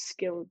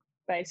skilled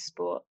based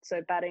sport.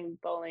 So batting,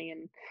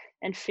 bowling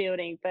and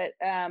fielding. But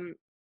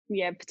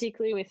Yeah,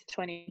 particularly with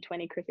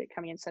 2020 cricket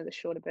coming in, so the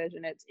shorter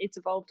version, it's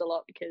evolved a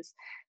lot because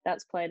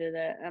that's played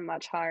at a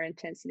much higher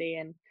intensity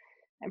and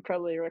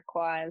probably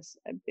requires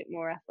a bit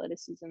more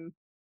athleticism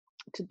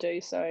to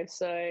do so.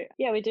 So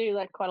yeah, we do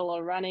like quite a lot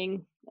of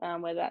running,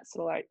 whether that's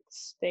sort of like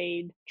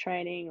speed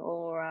training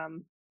or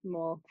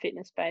more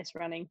fitness based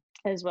running,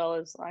 as well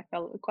as like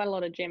quite a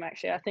lot of gym.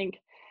 Actually, I think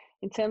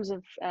in terms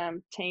of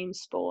team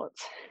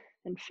sports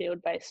and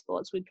field based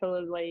sports, we'd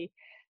probably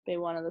be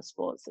one of the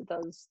sports that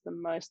does the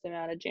most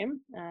amount of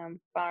gym,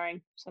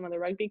 barring some of the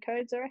rugby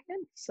codes, I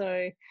reckon.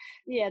 So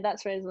yeah,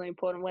 that's reasonably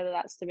important, whether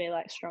that's to be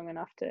like strong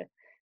enough to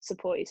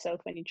support yourself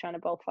when you're trying to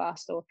bowl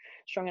fast, or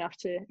strong enough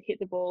to hit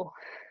the ball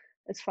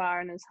as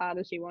far and as hard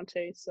as you want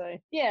to. So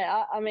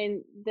yeah, I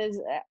mean, there's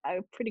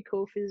a pretty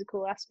cool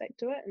physical aspect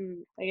to it,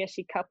 and I guess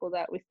you couple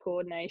that with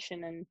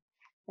coordination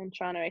and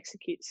trying to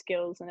execute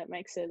skills, and it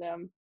makes it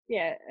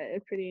yeah, a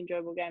pretty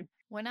enjoyable game.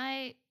 When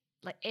I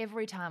like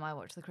every time I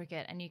watch the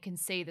cricket and you can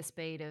see the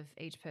speed of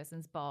each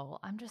person's bowl,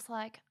 I'm just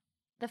like,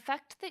 the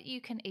fact that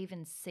you can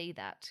even see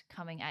that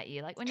coming at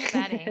you, like when you're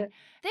batting,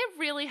 they're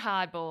really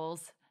hard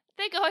balls.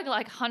 They're going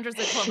like hundreds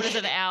of kilometers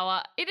an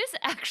hour. It is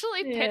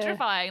actually Yeah.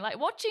 petrifying. Like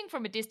watching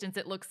from a distance,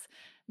 it looks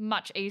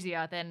much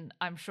easier than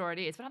I'm sure it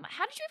is. But I'm like,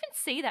 how did you even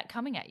see that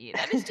coming at you?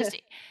 That is just,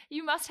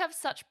 you must have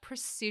such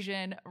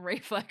precision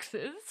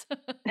reflexes.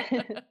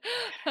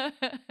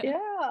 Yeah,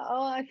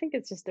 oh, I think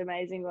it's just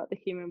amazing what the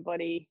human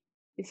body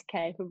is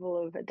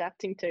capable of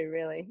adapting to,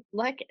 really.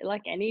 Like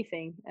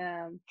anything,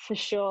 for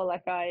sure.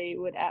 Like I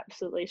would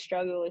absolutely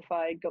struggle if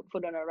I got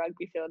put on a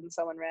rugby field and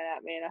someone ran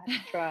at me and I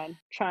had to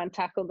try and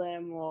tackle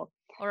them, or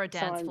Or a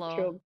dance someone floor.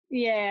 threw.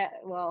 Yeah,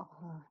 well,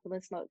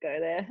 let's not go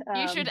there.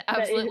 You should But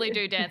absolutely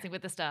do Dancing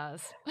with the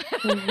Stars.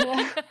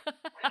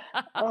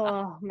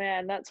 oh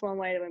man, that's one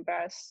way to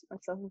embarrass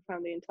myself in front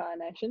of the entire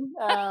nation.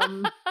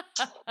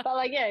 But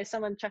like, yeah, if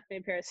someone chucked me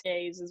a pair of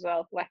skis as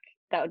well, like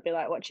that would be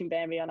like watching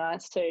Bambi on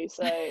ice too.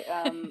 So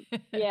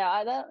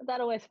yeah,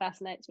 that always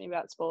fascinates me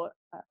about sport.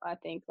 I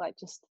think like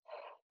just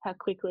how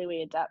quickly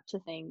we adapt to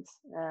things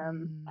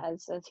Mm.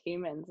 as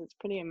humans. It's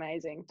pretty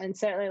amazing. And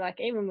certainly like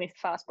even with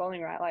fast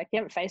bowling, right? Like you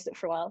haven't faced it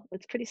for a while.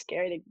 It's pretty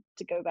scary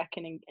to go back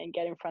in and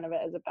get in front of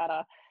it as a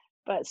batter.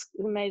 But it's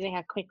amazing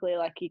how quickly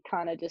like you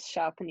kind of just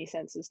sharpen your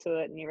senses to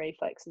it and your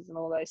reflexes and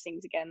all those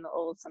things again.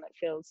 All of a sudden it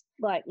feels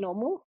like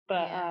normal.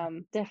 But Yeah.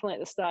 definitely at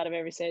the start of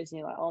every season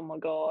you're like, oh my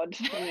God,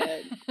 I'm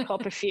gonna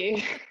cop a few.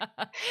 Do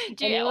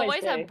And you you always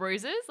always have do.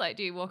 bruises? Like,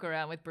 do you walk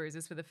around with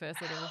bruises for the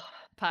first little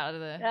part of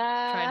the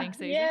Uh training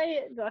season? yeah,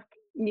 like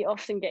you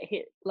often get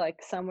hit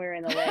like somewhere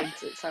in the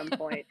legs at some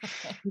point.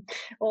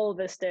 All of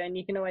us do, and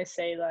you can always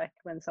see like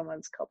when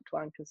someone's copped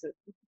one because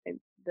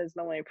there's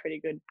normally a pretty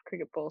good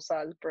cricket ball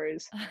size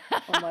bruise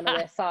on one of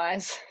their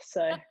thighs.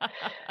 So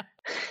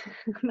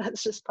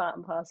that's just part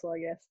and parcel, I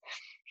guess.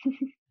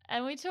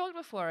 And we talked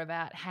before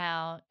about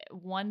how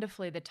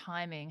wonderfully the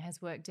timing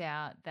has worked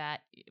out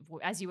that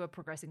as you were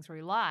progressing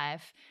through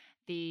life,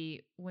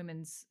 the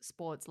women's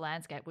sports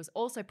landscape was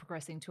also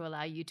progressing to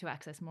allow you to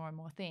access more and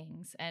more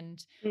things.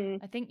 And Mm,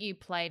 I think you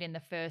played in the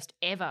first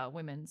ever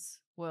Women's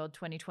World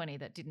 2020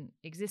 that didn't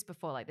exist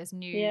before. Like there's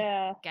new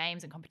yeah.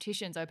 games and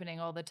competitions opening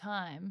all the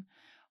time.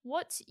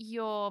 What's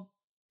your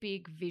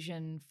big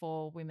vision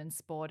for women's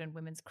sport and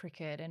women's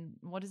cricket? And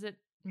what does it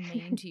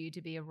mean to you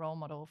to be a role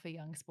model for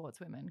young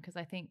sportswomen? Because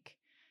I think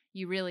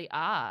you really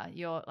are.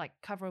 You're like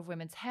cover of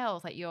Women's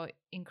Health, like you're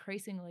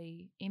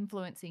increasingly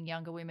influencing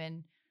younger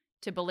women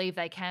to believe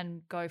they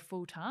can go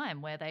full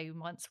time where they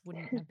once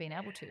wouldn't have been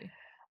able to.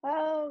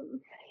 Um,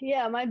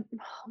 yeah, my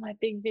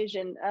big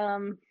vision.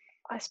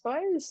 I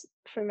suppose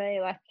for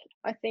me, like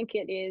I think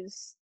it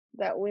is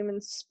that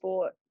women's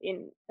sport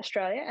in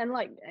Australia and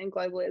like and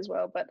globally as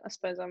well. But I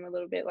suppose I'm a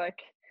little bit like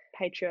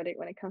patriotic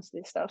when it comes to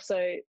this stuff.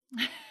 So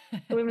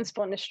the women's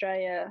sport in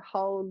Australia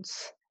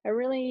holds a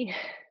really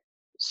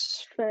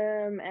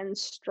firm and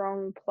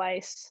strong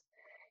place,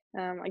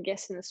 I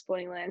guess, in the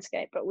sporting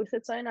landscape, but with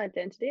its own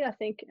identity. I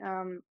think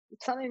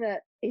something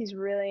that is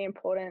really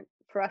important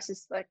for us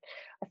is like,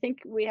 I think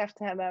we have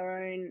to have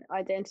our own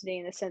identity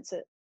in the sense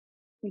that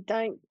we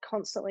don't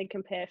constantly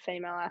compare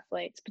female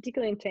athletes,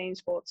 particularly in team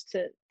sports,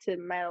 to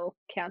male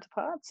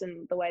counterparts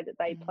and the way that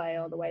they play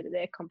or the way Mm. that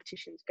their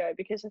competitions go.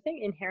 Because I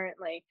think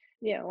inherently,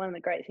 yeah, one of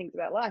the great things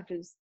about life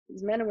is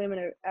men and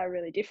women are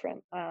really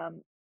different.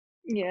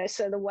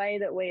 So the way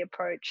that we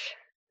approach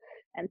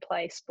and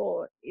play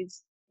sport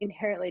is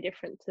inherently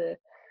different to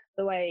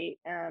the way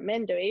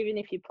men do, even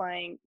if you're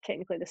playing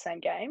technically the same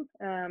game.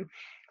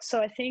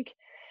 So I think,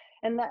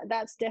 and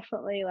that's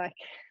definitely like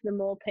the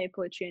more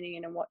people are tuning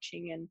in and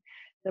watching, and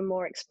the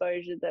more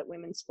exposure that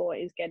women's sport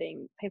is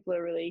getting, people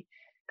are really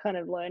kind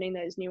of learning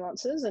those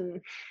nuances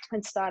and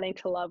starting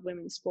to love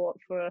women's sport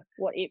for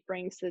what it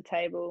brings to the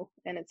table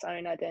and its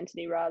own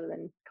identity rather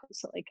than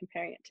constantly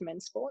comparing it to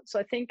men's sport. So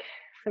I think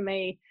for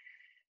me,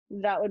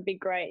 that would be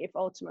great if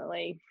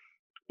ultimately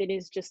it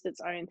is just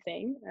its own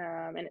thing,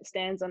 and it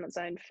stands on its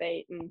own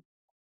feet, and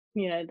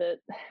the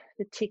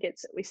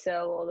tickets that we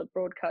sell or the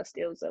broadcast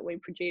deals that we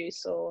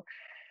produce or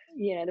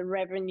the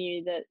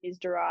revenue that is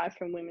derived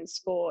from women's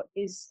sport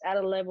is at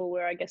a level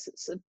where I guess it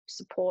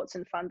supports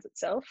and funds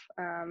itself,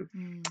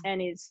 Mm.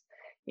 and is,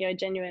 a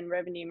genuine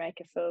revenue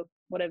maker for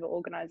whatever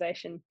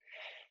organization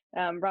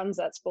runs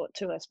that sport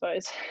too, I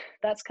suppose.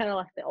 That's kind of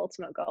like the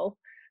ultimate goal.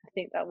 I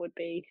think that would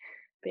be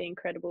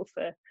incredible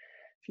for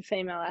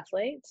female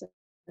athletes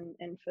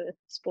and for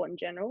sport in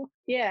general.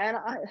 Yeah,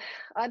 and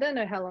I don't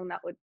know how long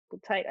that will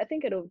take. I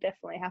think it'll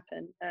definitely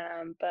happen,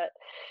 but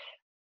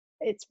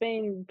it's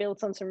been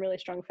built on some really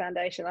strong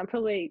foundation. I'm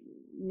probably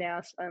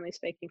now only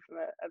speaking from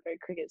a very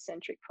cricket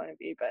centric point of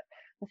view, but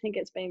I think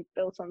it's been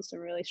built on some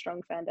really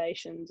strong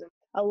foundations and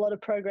a lot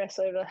of progress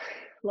over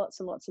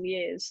lots and lots of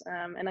years.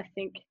 And I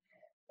think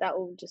that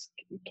will just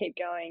keep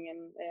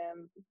going.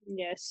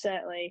 And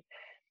certainly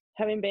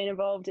having been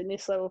involved in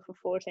this level for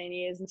 14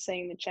 years and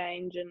seeing the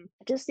change and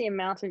just the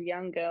amount of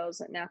young girls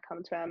that now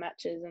come to our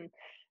matches, and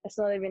it's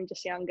not even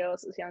just young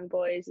girls, it's young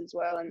boys as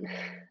well, and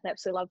they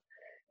absolutely love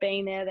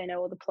being there. They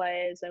know all the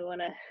players, they want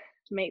to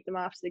meet them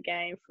after the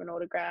game for an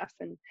autograph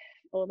and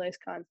all those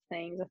kinds of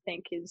things. I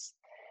think is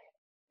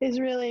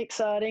really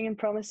exciting and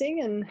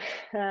promising.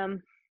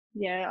 And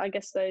I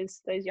guess those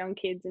young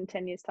kids in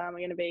 10 years time are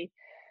going to be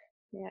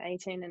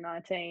 18 and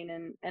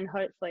 19, and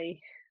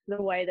hopefully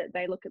the way that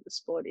they look at the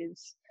sport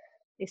is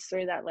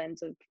through that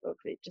lens of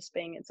it just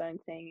being its own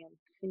thing and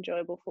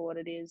enjoyable for what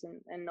it is,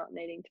 and not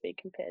needing to be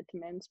compared to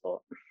men's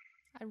sport.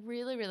 I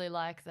really, really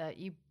like that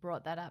you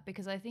brought that up,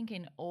 because I think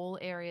in all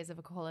areas of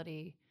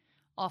equality,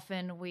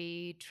 often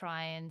we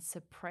try and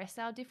suppress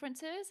our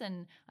differences.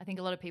 And I think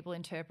a lot of people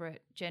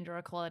interpret gender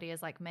equality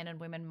as like men and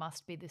women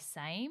must be the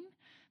same.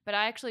 But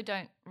I actually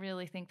don't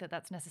really think that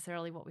that's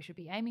necessarily what we should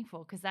be aiming for,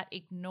 because that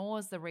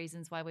ignores the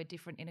reasons why we're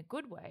different in a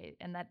good way.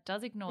 And that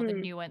does ignore the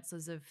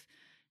nuances of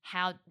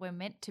how we're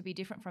meant to be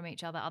different from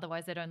each other.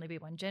 Otherwise, there'd only be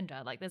one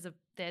gender. Like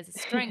there's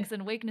strengths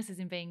and weaknesses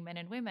in being men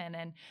and women.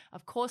 And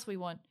of course, we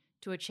want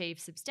to achieve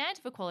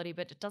substantive equality,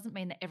 but it doesn't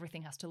mean that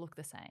everything has to look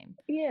the same.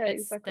 Yeah,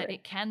 It's that exactly.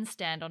 it can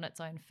stand on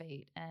its own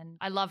feet. And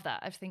I love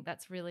that. I think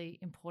that's really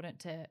important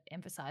to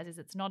emphasize, is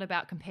it's not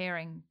about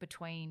comparing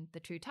between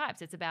the two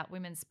types. It's about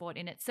women's sport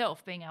in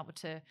itself being able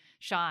to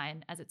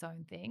shine as its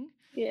own thing.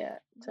 Yeah,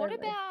 What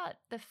totally. about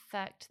the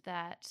fact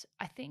that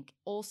I think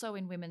also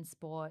in women's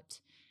sport,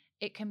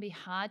 it can be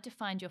hard to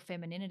find your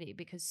femininity,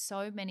 because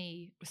so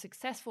many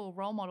successful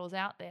role models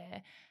out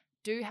there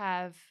do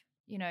have,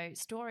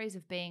 stories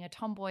of being a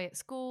tomboy at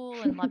school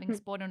and loving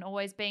sport and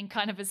always being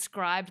kind of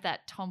ascribed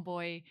that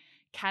tomboy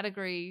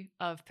category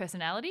of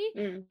personality.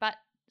 Mm. But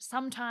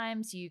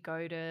sometimes you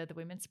go to the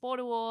Women's Sport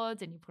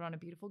Awards and you put on a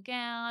beautiful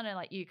gown and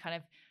like you kind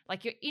of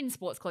like you're in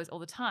sports clothes all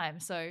the time.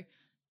 So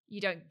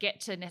you don't get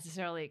to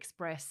necessarily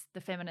express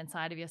the feminine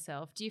side of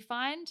yourself. Do you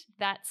find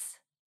that's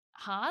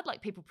hard?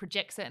 Like people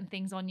project certain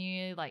things on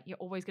you, like you're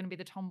always going to be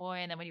the tomboy,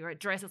 and then when you're at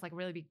dress, it's like a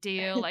really big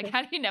deal. Like,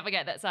 how do you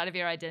navigate that side of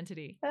your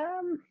identity?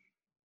 um,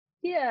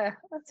 yeah,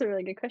 that's a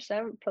really good question. I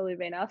haven't probably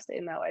been asked it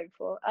in that way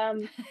before.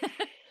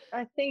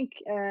 I think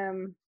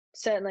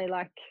certainly,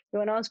 like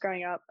when I was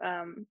growing up,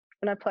 when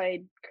I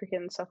played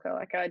cricket and soccer,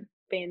 like I'd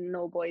been in an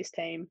all boys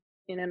team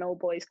in an all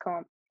boys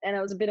comp, and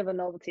it was a bit of a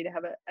novelty to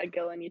have a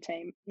girl in your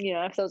team.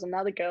 If there was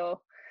another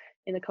girl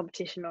in the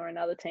competition or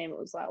another team, it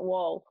was like,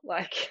 whoa,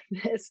 like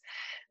there's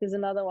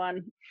another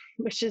one,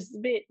 which is a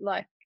bit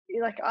like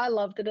I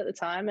loved it at the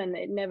time and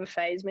it never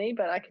fazed me,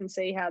 but I can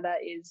see how that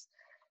is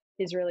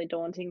really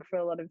daunting for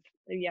a lot of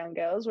young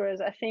girls. Whereas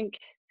I think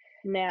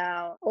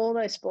now all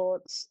those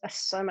sports are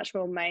so much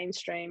more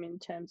mainstream in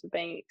terms of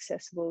being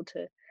accessible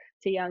to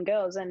young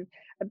girls. And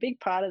a big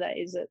part of that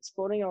is that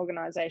sporting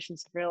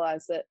organisations have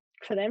realised that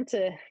for them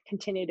to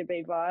continue to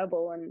be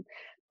viable and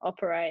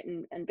operate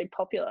and be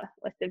popular,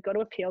 like they've got to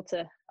appeal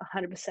to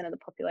 100% of the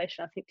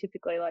population. I think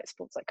typically like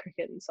sports like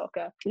cricket and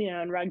soccer,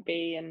 and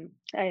rugby and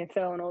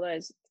AFL and all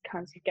those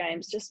kinds of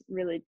games just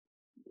really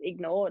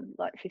ignored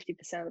like 50%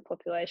 of the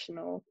population,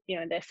 or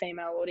their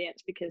female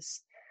audience,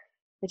 because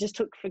they just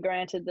took for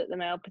granted that the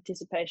male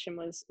participation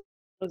was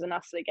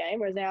enough for the game.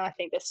 Whereas now I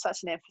think there's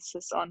such an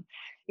emphasis on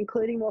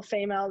including more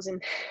females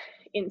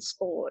in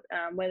sport,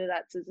 whether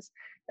that's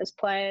as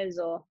players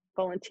or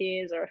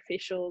volunteers or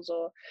officials,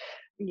 or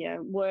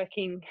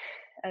working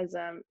as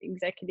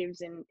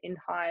executives in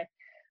high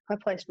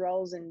placed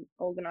roles in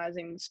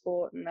organizing the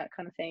sport and that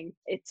kind of thing.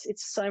 It's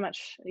so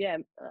much,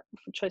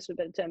 for choice of a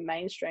better term,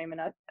 mainstream.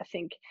 And I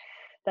think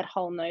that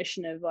whole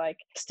notion of like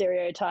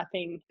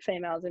stereotyping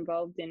females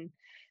involved in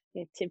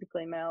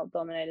typically male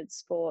dominated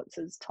sports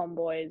as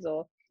tomboys,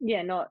 or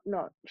not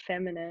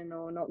feminine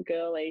or not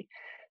girly,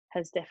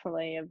 has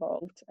definitely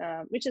evolved,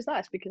 which is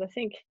nice, because I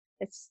think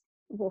it's,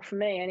 well, for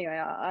me anyway,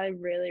 I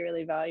really,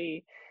 really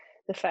value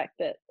the fact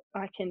that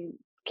I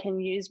can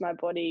use my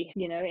body,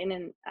 in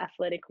an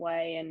athletic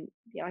way, and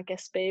I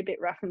guess be a bit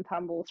rough and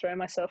tumble, throw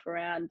myself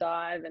around,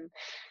 dive, and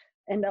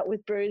end up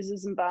with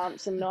bruises and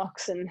bumps and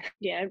knocks, and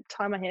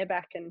tie my hair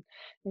back and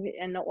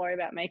not worry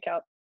about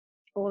makeup,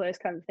 all those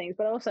kinds of things.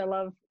 But I also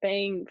love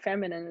being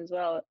feminine as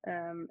well,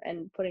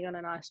 and putting on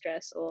a nice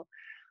dress or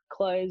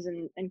clothes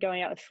and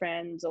going out with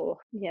friends, or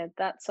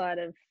that side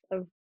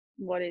of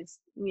what is,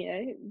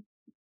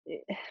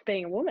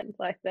 being a woman.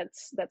 Like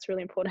that's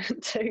really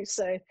important too.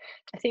 So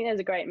I think there's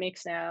a great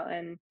mix now,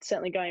 and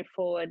certainly going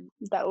forward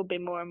that will be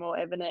more and more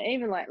evident.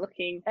 Even like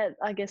looking at,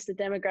 I guess, the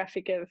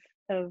demographic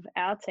of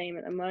our team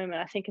at the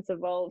moment, I think it's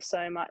evolved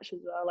so much as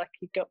well. Like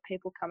you've got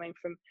people coming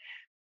from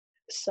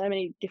so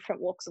many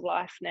different walks of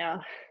life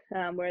now,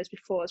 whereas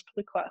before it's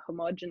probably quite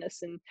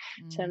homogenous in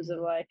terms of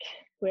Mm. like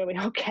where we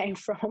all came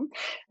from.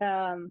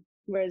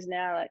 Whereas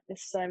now, like,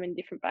 there's so many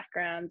different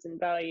backgrounds and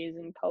values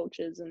and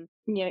cultures and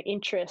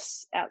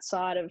interests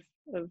outside of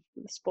the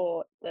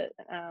sport that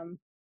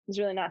is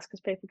really nice because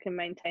people can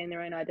maintain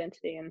their own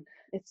identity, and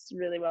it's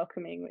really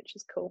welcoming, which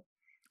is cool.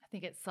 I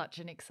think it's such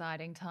an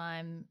exciting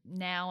time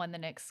now and the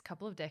next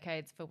couple of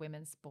decades for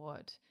women's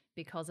sport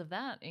because of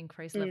that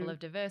increased level Mm, of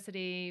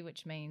diversity,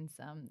 which means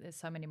there's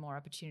so many more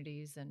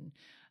opportunities. And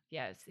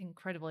yeah, it's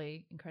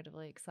incredibly,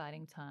 incredibly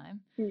exciting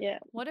time. yeah.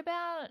 What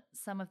about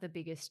some of the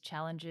biggest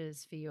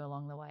challenges for you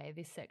along the way?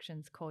 This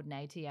section's called an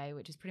ATA,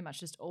 which is pretty much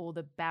just all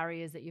the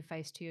barriers that you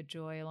face to your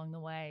joy along the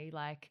way,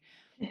 like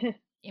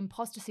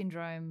imposter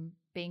syndrome,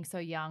 being so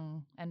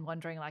young and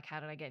wondering like, how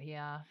did I get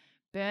here?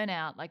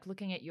 Burnout, like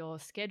looking at your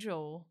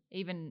schedule,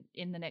 even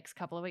in the next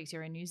couple of weeks,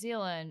 you're in New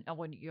Zealand, or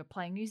when you're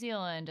playing New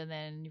Zealand, and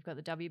then you've got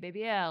the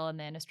WBBL, and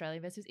then Australia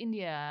versus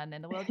India, and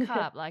then the World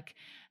Cup. Like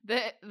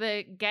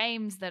the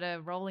games that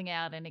are rolling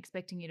out and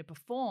expecting you to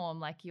perform,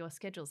 like your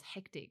schedule's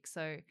hectic.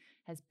 So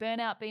has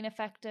burnout been a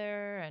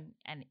factor,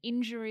 and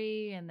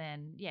injury, and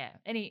then yeah,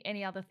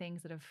 any other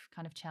things that have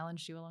kind of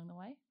challenged you along the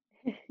way?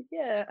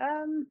 Yeah,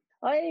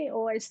 I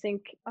always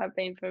think I've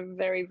been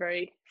very,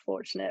 very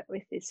fortunate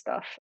with this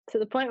stuff to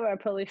the point where I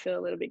probably feel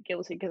a little bit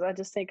guilty because I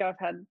just think I've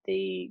had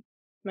the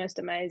most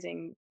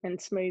amazing and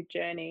smooth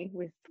journey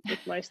with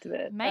most of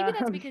it. Maybe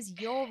that's because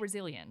you're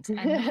resilient and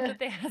not that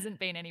there hasn't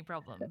been any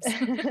problems.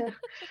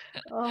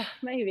 Oh,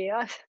 maybe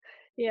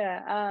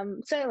yeah,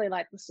 certainly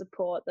like the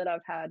support that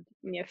I've had.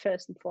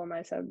 First and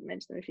foremost, I've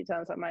mentioned them a few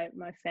times. Like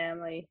my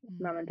family,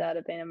 mum and Mm. dad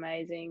have been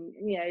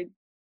amazing.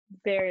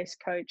 Various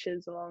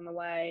coaches along the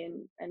way,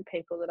 and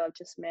people that I've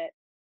just met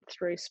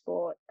through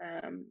sport,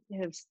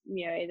 have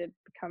either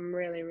become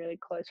really, really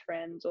close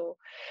friends or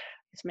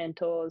as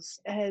mentors,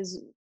 has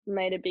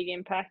made a big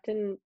impact.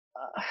 And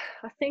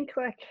I think,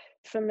 like,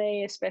 for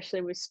me,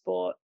 especially with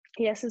sport,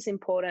 yes, it's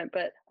important,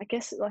 but I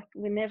guess like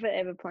we're never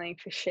ever playing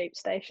for sheep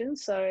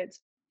stations, so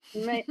it's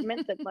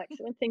meant that, like,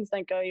 when things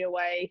don't go your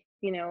way,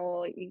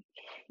 or you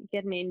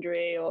get an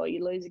injury or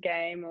you lose a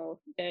game or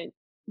don't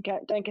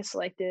get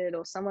selected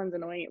or someone's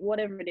annoying,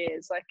 whatever it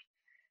is, like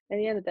at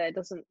the end of the day, it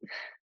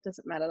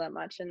doesn't matter that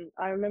much. And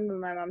I remember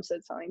my mum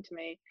said something to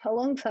me a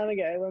long time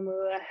ago when we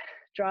were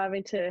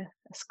driving to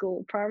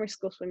a primary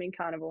school swimming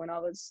carnival, and I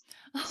was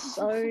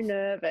so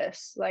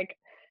nervous, like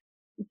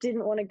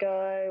didn't want to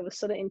go, was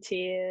sort of in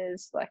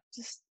tears, like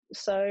just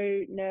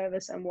so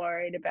nervous and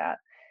worried about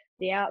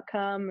the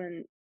outcome.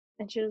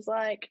 And she was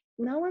like,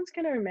 no one's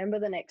going to remember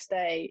the next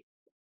day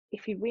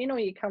if you win or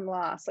you come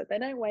last. Like, they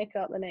don't wake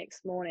up the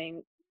next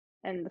morning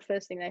and the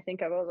first thing they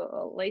think of, oh,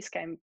 well, Elise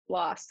came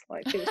last.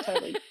 Like, she was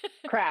totally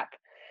crap.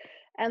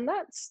 And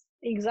that's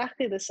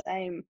exactly the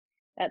same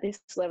at this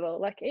level.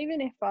 Like, even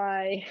if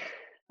I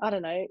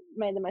don't know,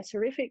 made the most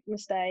horrific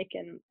mistake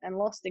and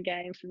lost a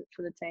game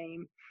for the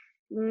team,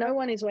 no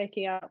one is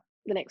waking up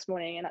the next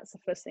morning and that's the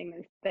first thing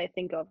that they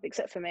think of,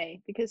 except for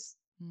me, because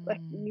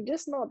like Mm. you're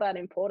just not that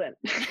important.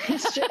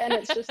 And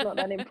it's just not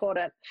that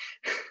important.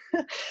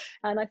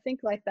 And I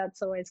think like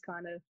that's always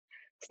kind of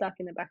stuck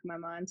in the back of my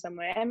mind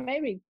somewhere. And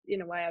maybe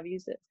in a way I've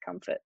used it as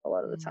comfort a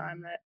lot of the time,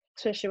 Mm. that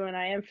especially when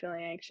I am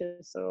feeling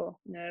anxious or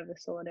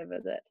nervous or whatever,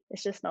 that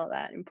it's just not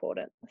that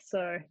important.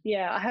 So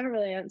yeah, I haven't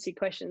really answered your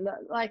question.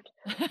 Like,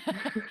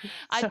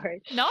 I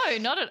sorry. No,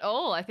 not at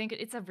all. I think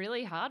it's a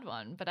really hard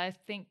one, but I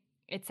think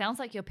it sounds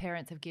like your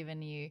parents have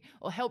given you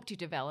or helped you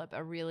develop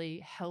a really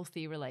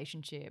healthy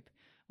relationship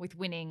with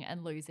winning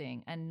and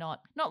losing, and not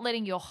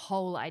letting your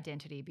whole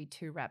identity be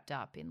too wrapped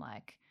up in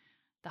like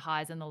the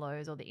highs and the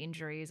lows or the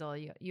injuries, or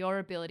your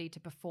ability to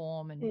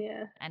perform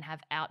Yeah. and have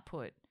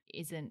output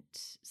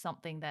isn't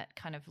something that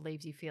kind of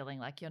leaves you feeling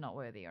like you're not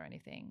worthy or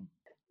anything.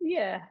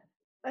 Yeah,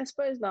 I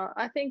suppose not.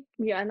 I think,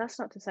 yeah, and that's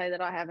not to say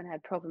that I haven't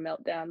had proper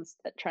meltdowns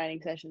at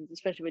training sessions,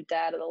 especially with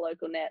dad at the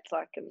local nets,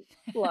 like, and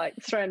like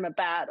throwing my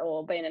bat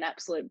or being an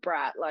absolute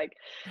brat. Like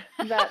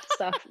that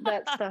stuff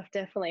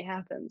definitely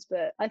happens.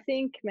 But I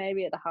think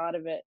maybe at the heart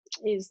of it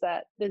is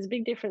that there's a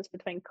big difference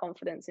between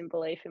confidence and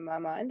belief in my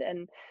mind.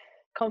 And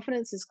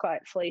confidence is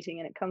quite fleeting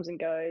and it comes and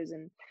goes.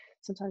 And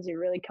sometimes you're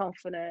really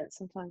confident,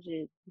 sometimes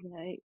you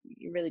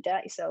really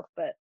doubt yourself.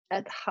 But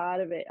at the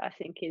heart of it, I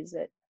think, is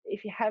that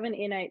if you have an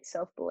innate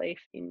self-belief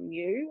in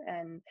you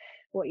and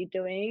what you're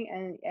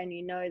doing, and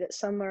you know that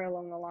somewhere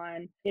along the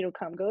line it'll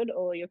come good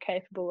or you're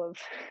capable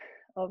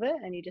of it,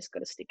 and you just got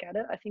to stick at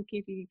it, I think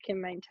if you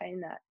can maintain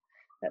that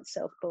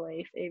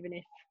self-belief, even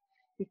if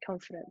your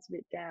confidence a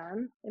bit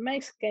down, it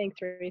makes getting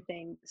through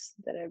things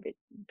that are a bit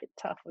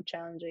tough or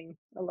challenging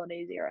a lot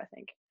easier, I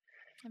think.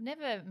 I've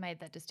never made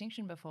that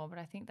distinction before, but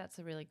I think that's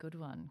a really good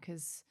one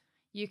because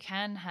you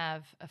can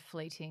have a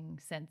fleeting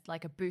sense,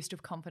 like a boost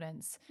of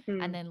confidence,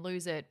 and Mm. then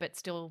lose it, but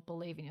still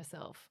believe in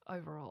yourself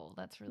overall.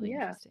 That's really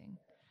Yeah. interesting.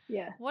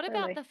 Yeah. What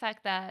about Totally. the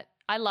fact that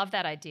I love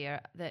that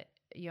idea that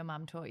your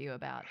mum taught you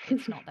about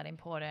it's not that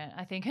important?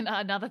 I think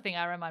another thing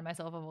I remind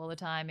myself of all the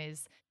time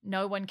is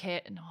no one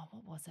cares. No,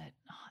 what was it?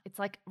 Oh, it's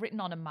like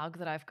written on a mug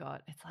that I've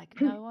got. It's like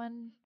no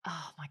one.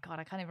 Oh my God,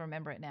 I can't even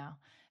remember it now.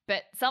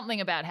 But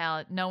something about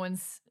how no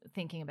one's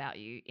thinking about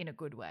you in a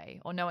good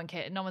way, or no one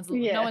cares. No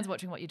Yeah. one's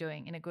watching what you're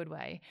doing in a good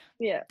way.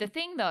 Yeah. The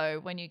thing, though,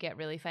 when you get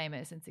really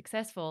famous and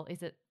successful, is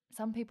that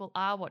some people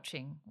are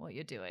watching what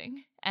you're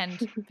doing. And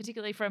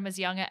particularly from as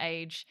young an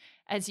age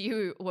as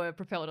you were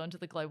propelled onto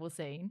the global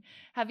scene,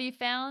 have you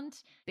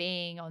found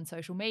being on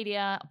social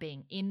media,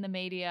 being in the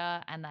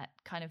media, and that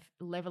kind of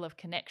level of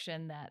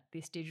connection that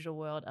this digital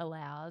world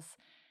allows,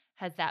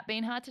 has that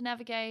been hard to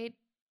navigate?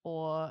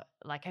 Or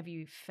like, have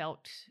you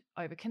felt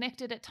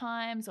overconnected at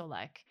times? Or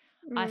like,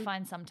 I Mm.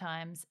 find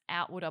sometimes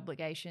outward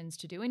obligations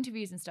to do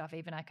interviews and stuff,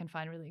 even I can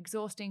find really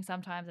exhausting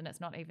sometimes, and it's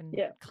not even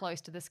Yeah. close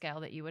to the scale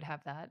that you would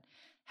have that.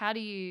 How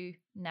do you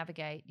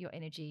navigate your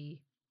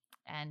energy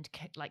and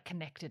like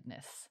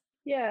connectedness?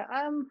 Yeah.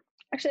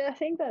 Actually, I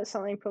think that's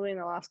something probably in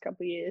the last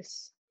couple of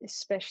years,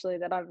 especially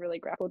that I've really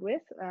grappled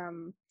with.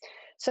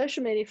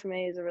 Social media for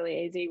me is a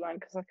really easy one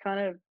because I kind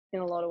of,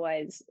 in a lot of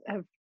ways,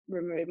 have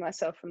removed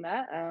myself from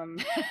that.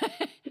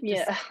 Just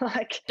Yeah,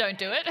 like, don't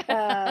do it.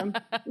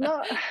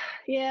 not,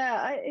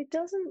 yeah, it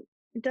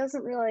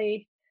doesn't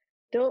really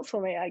do it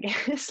for me, I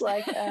guess.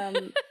 Like,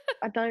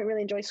 I don't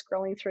really enjoy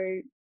scrolling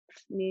through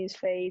news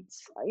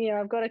feeds.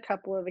 I've got a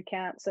couple of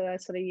accounts that I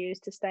sort of use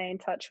to stay in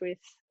touch with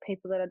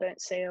people that I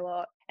don't see a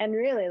lot. And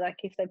really, like,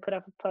 if they put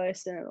up a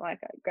post and it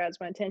grabs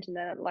my attention,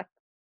 then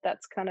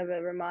that's kind of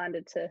a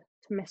reminder to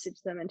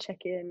message them and check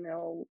in,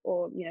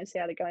 or see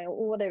how they're going,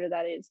 or whatever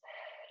that is.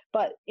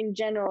 But in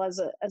general, as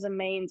a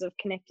means of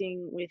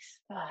connecting with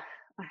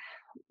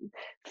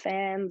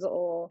fans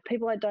or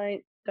people I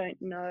don't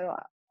know,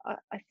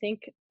 I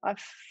think I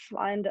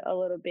find it a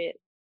little bit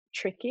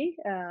tricky,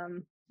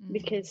 Mm,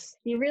 because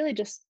you're really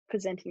just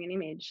presenting an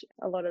image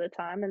a lot of the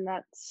time, and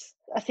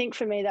I think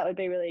for me that would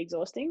be really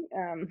exhausting.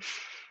 And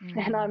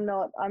mm.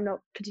 I'm not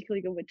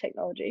particularly good with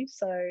technology,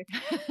 so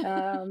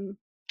and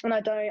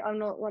I'm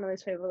not one of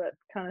those people that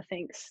kind of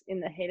thinks in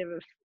the heat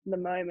of the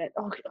moment,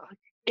 oh, I'll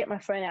get my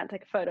phone out and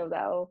take a photo of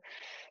that, or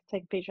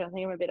take a picture. I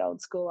think I'm a bit old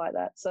school like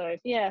that. So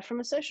yeah, from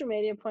a social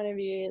media point of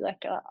view,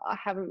 like, I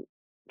haven't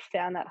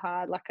found that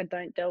hard. Like, I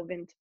don't delve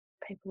into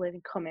people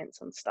leaving comments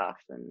on stuff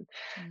and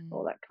Mm.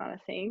 all that kind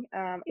of thing.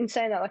 In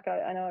saying that, like,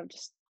 I know I've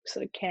just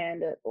sort of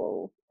canned it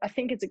all. I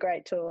think it's a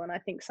great tool, and I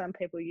think some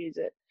people use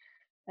it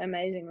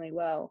amazingly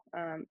well.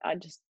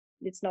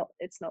 It's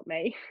not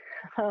me.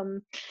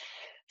 um,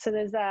 so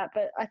there's that.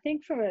 But I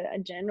think from a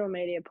general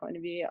media point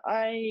of view,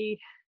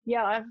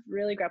 I've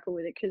really grappled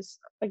with it because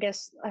I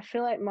guess I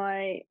feel like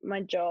my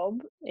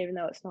job, even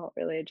though it's not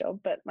really a job,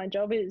 but my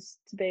job is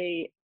to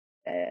be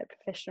a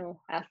professional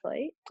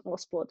athlete or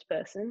sports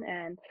person,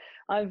 and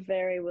I've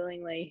very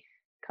willingly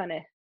kind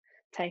of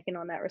taken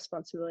on that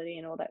responsibility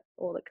and all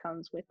that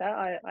comes with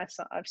that.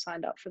 I've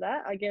signed up for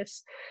that. I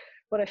guess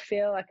what I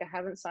feel like I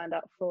haven't signed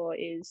up for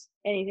is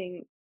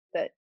anything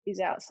that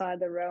is outside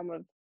the realm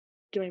of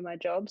doing my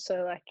job.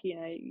 So, like,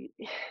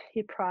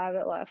 your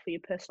private life or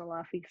your personal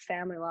life or your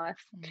family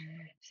life,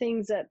 Mm.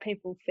 things that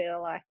people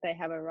feel like they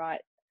have a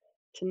right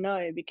to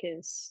know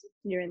because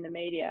you're in the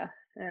media.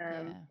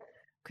 Yeah,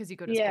 because you're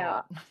good at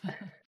Yeah, sport.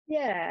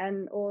 yeah,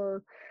 and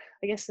or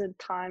I guess the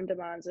time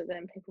demands that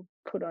then people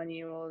put on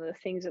you, or the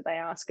things that they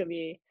ask of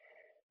you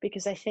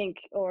because they think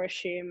or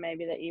assume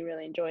maybe that you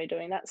really enjoy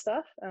doing that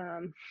stuff.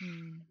 Mm.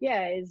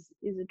 Yeah, is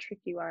a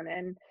tricky one.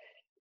 And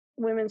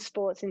women's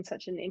sports in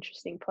such an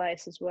interesting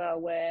place as well,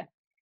 where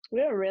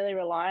we're really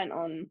reliant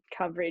on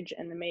coverage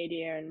and the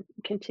media and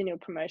continual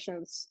promotion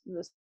of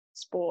the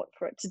sport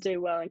for it to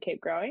do well and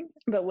keep growing.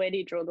 But where do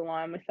you draw the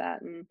line with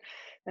that? And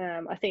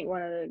I think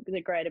one of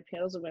the great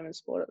appeals of women's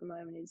sport at the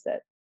moment is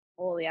that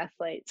all the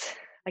athletes,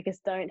 I guess,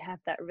 don't have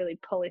that really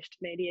polished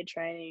media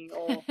training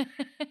or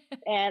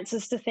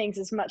answers to things.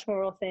 Is much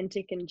more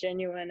authentic and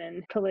genuine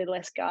and probably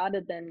less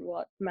guarded than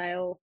what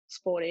male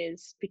sport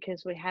is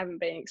because we haven't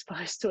been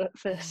exposed to it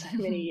for so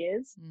many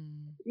years.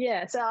 Mm.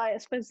 Yeah, so I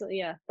suppose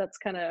yeah, that's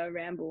kind of a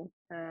ramble,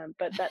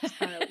 but that's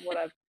kind of what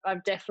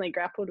I've definitely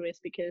grappled with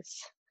because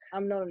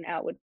I'm not an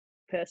outward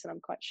person. I'm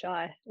quite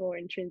shy or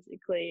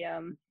intrinsically,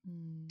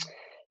 Mm.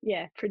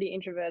 yeah, pretty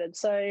introverted.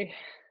 So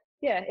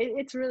yeah,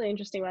 it's a really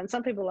interesting one.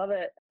 Some people love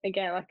it.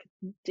 Again, like,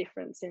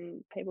 difference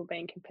in people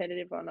being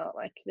competitive or not.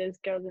 Like, there's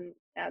girls in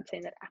our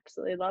team that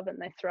absolutely love it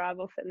and they thrive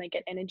off it and they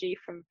get energy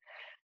from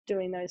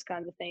doing those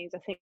kinds of things. I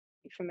think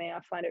for me, I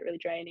find it really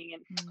draining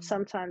and Mm.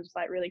 sometimes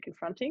like really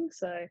confronting.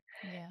 So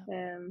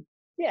Yeah.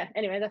 yeah,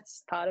 anyway,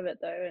 that's part of it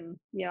though. And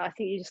I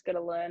think you just got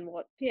to learn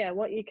what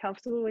you're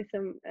comfortable with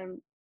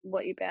and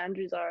what your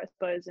boundaries are, I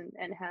suppose,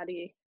 and how do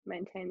you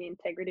maintain the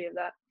integrity of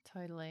that.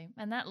 Totally.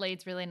 And that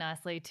leads really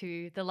nicely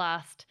to the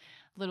last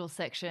little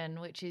section,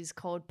 which is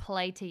called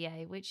Play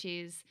TA, which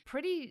is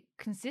pretty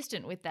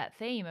consistent with that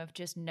theme of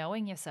just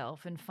knowing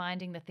yourself and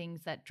finding the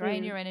things that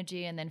drain your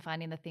energy and then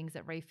finding the things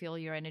that refuel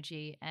your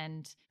energy.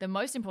 And the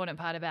most important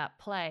part about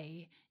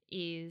play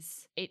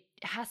is it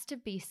has to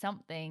be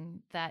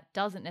something that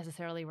doesn't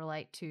necessarily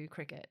relate to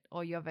cricket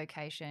or your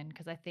vocation,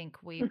 because I think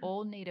we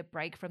all need a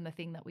break from the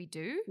thing that we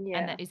do,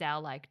 and that is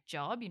our like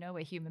job. You know,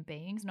 we're human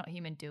beings, not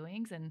human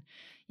doings, and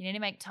you need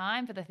to make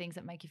time for the things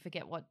that make you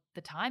forget what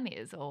the time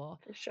is or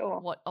For sure.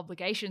 what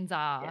obligations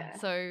are. Yeah.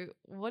 So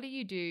what do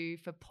you do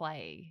for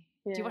play?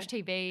 Do you watch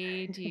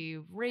TV? Do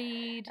you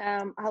read?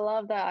 I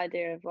love that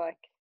idea of like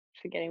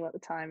forgetting what the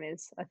time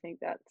is. I think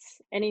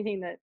that's anything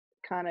that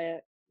kind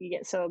of you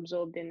get so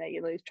absorbed in that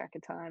you lose track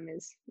of time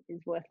is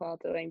worthwhile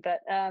doing. But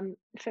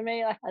for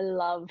me, like I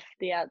love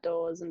the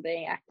outdoors and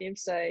being active.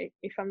 So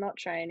if I'm not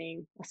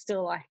training, I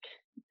still like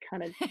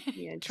kind of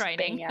just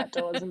training, being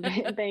outdoors and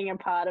being a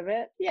part of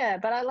it. Yeah,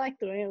 but I like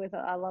doing it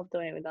I love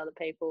doing it with other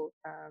people.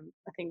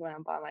 I think when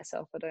I'm by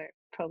myself, I don't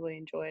probably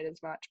enjoy it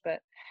as much.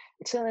 But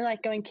it's certainly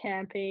like going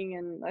camping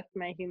and like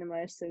making the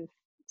most of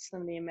some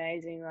of the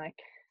amazing like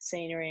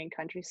scenery and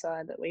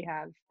countryside that we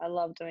have. I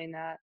love doing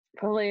that.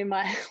 Probably in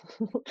my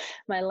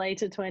my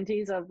later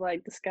 20s, I've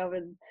like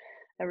discovered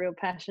a real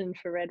passion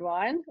for red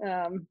wine.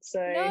 So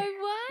no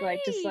way. like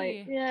just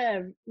like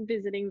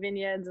visiting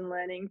vineyards and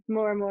learning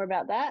more and more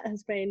about that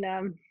has been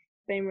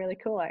really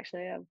cool.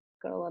 Actually, I've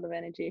got a lot of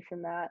energy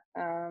from that.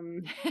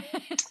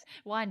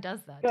 Wine does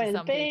that Going to to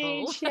some the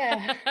beach, people.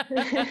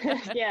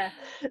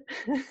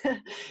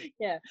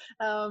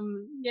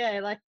 yeah,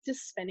 like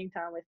just spending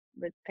time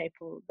with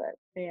people that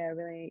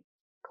really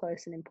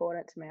close and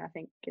important to me. I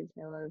think gives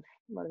me a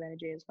lot of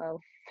energy as well.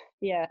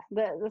 Yeah,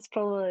 that's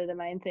probably the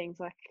main things.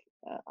 Like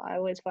I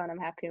always find I'm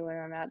happy when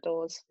I'm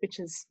outdoors, which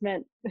has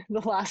meant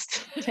the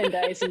last 10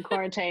 days in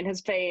quarantine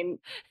has been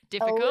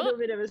difficult, a little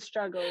bit of a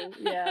struggle.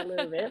 Yeah, a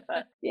little bit,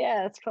 but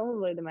yeah, that's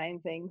probably the main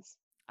things.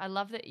 I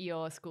love that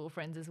your school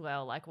friends as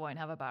well like won't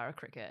have a bar of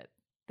cricket.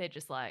 They're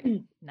just like,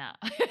 nah.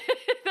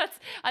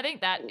 I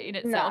think that in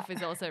itself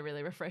is also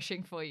really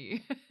refreshing for you.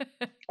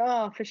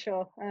 Oh, for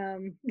sure.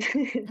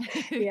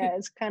 Yeah,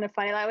 it's kind of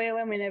funny. Like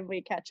whenever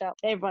we catch up,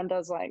 everyone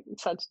does like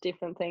such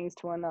different things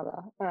to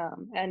another,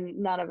 and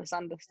none of us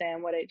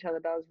understand what each other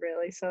does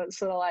really. So it's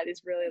sort of like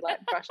this really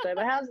like brushed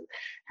over.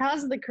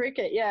 How's the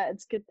cricket? Yeah,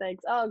 it's good.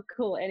 Thanks. Oh,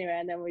 cool. Anyway,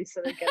 and then we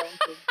sort of get on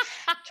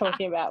to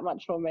talking about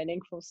much more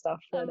meaningful stuff.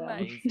 But,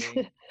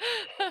 amazing.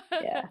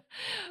 Yeah.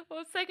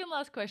 Well, second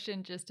last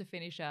question, just to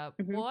finish up.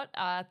 What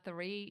are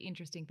 3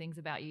 interesting things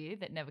about you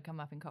that never come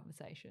up in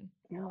conversation?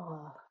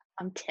 Oh,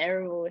 I'm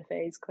terrible with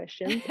these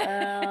questions.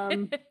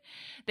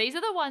 These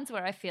are the ones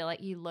where I feel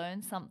like you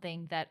learn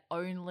something that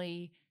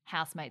only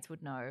housemates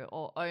would know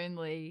or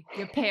only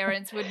your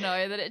parents would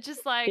know, that it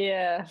just like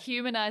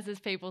humanizes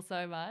people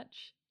so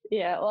much.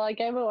 Yeah, well, I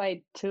gave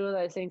away 2 of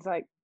those things.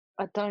 Like,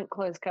 I don't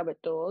close cupboard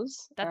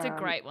doors. That's a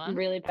great one. I'm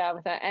really bad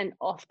with that, and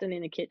often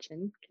in the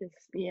kitchen because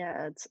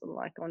it's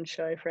like on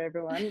show for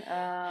everyone.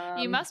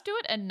 You must do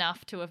it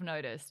enough to have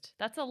noticed.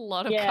 That's a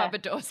lot of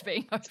cupboard doors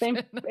being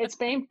open. It's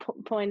been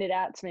pointed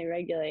out to me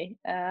regularly.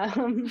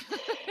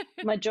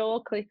 My jaw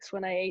clicks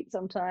when I eat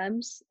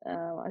sometimes.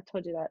 I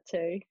told you that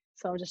too.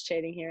 So I'm just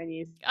cheating here and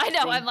using. I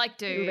know. I'm like,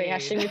 dude.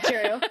 Rehashing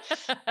material.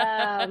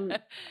 I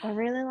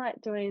really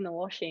like doing the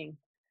washing.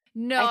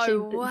 No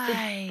Actually,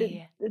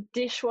 way. The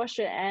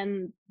dishwasher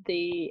and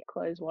the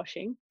clothes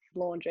washing,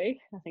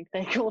 laundry, I think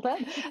they call that.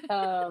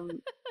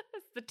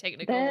 That's the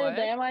technical word.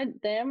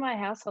 They're my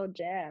household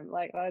jam.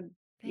 Like I'm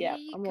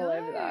all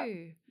over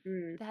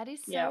that. That is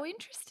so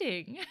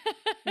interesting.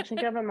 I think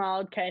I have a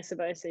mild case of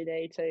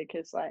OCD too,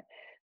 because like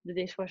the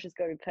dishwasher's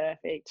got to be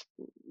perfect,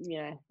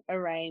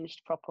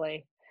 arranged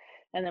properly.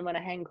 And then when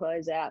I hang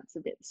clothes out, it's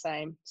a bit the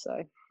same.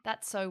 So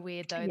that's so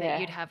weird though,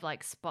 that you'd have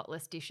like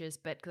spotless dishes,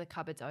 but the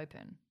cupboard's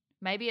open.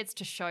 Maybe it's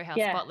to show how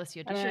spotless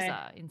your dishes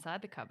are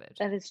inside the cupboard.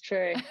 That is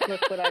true.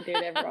 Look what I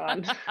did,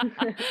 everyone.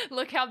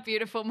 Look how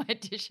beautiful my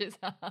dishes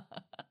are.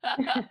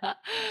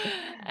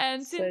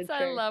 And since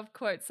I love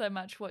quotes so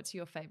much, what's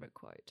your favorite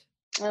quote?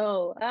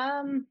 Oh, there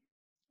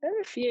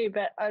are a few,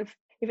 but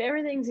if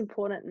everything's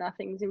important,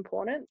 nothing's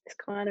important. It's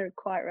kind of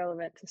quite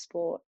relevant to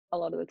sport a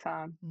lot of the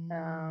time.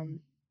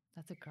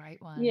 That's a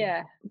great one.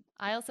 Yeah.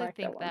 I also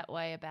think that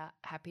way about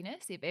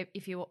happiness.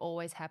 If you were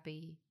always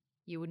happy,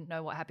 you wouldn't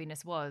know what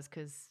happiness was,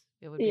 because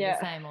it would be the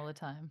same all the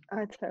time.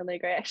 I totally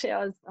agree.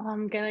 Actually,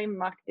 I'm going to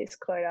muck this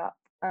quote up,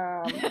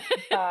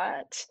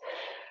 but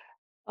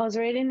I was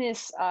reading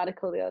this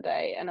article the other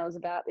day, and it was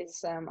about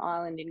this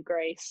island in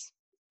Greece,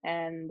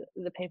 and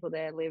the people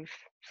there live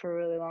for a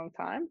really long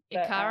time.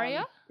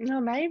 Icaria?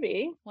 No,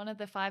 maybe. One of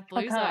the 5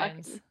 blue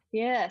zones.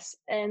 Yes,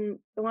 and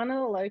one of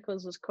the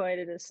locals was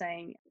quoted as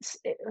saying, it's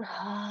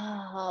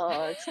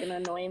going to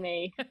annoy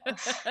me.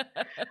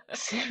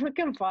 See if we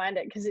can find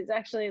it, because it's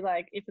actually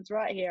like, if it's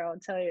right here, I'll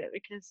tell you it,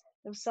 because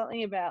there was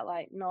something about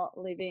like not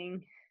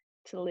living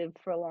to live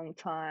for a long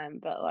time,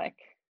 but like,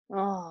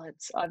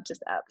 I've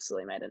just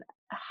absolutely made an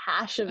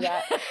hash of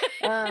that.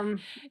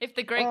 If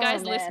the Greek Oh,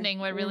 guy's man. listening,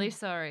 we're really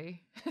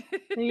sorry.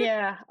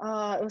 Yeah.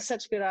 Oh, it was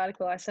such a good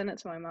article. I sent it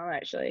to my mum,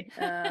 actually.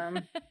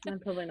 I'm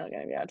probably not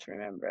going to be able to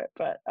remember it,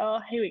 but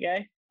here we go.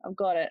 I've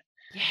got it.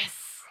 Yes.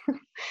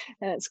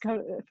 And it's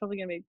probably going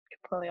to be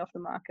completely off the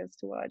mark as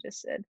to what I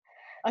just said.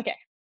 Okay.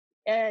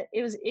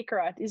 It was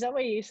Ikra. Is that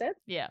what you said?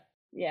 Yeah.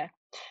 Yeah.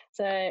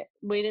 So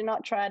we did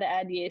not try to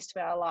add years to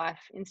our life.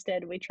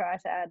 Instead, we try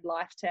to add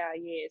life to our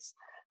years.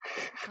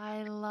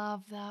 I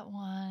love that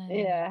one.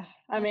 Yeah.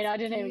 I mean, I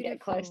didn't even get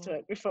close to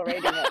it before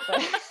reading it,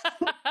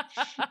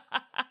 but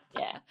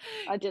yeah,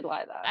 I did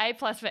like that.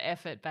 A+ for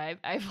effort, babe.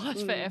 A+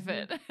 for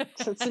effort.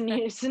 So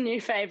it's a new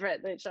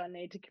favourite that I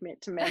need to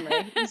commit to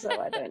memory, so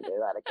I don't do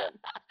that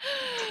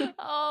again.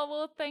 Oh,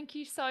 well, thank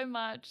you so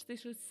much.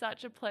 This was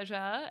such a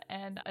pleasure.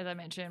 And as I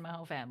mentioned, my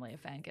whole family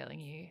are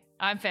fangirling you.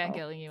 I'm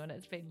fangirling you, and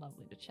it's been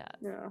lovely to chat.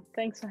 Yeah,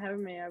 thanks for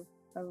having me.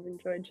 I've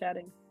enjoyed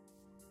chatting.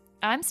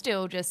 I'm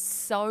still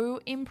just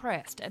so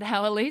impressed at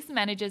how Elise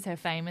manages her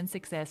fame and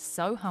success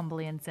so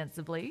humbly and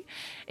sensibly.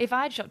 If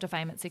I'd shot to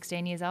fame at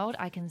 16 years old,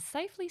 I can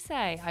safely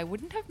say I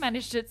wouldn't have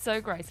managed it so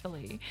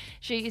gracefully.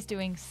 She is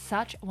doing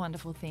such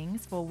wonderful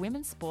things for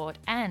women's sport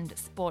and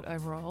sport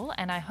overall,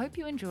 and I hope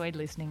you enjoyed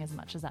listening as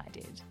much as I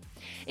did.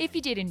 If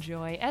you did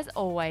enjoy, as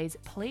always,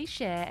 please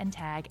share and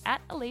tag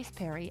at Elise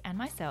Perry and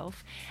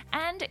myself,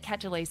 and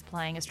catch Elise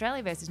playing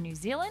Australia versus New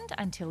Zealand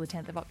until the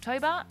 10th of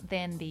October,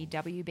 then the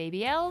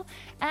WBBL,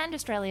 and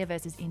Australia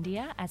versus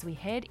India as we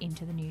head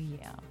into the new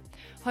year.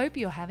 Hope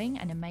you're having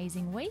an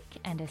amazing week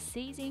and are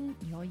seizing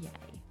your yay.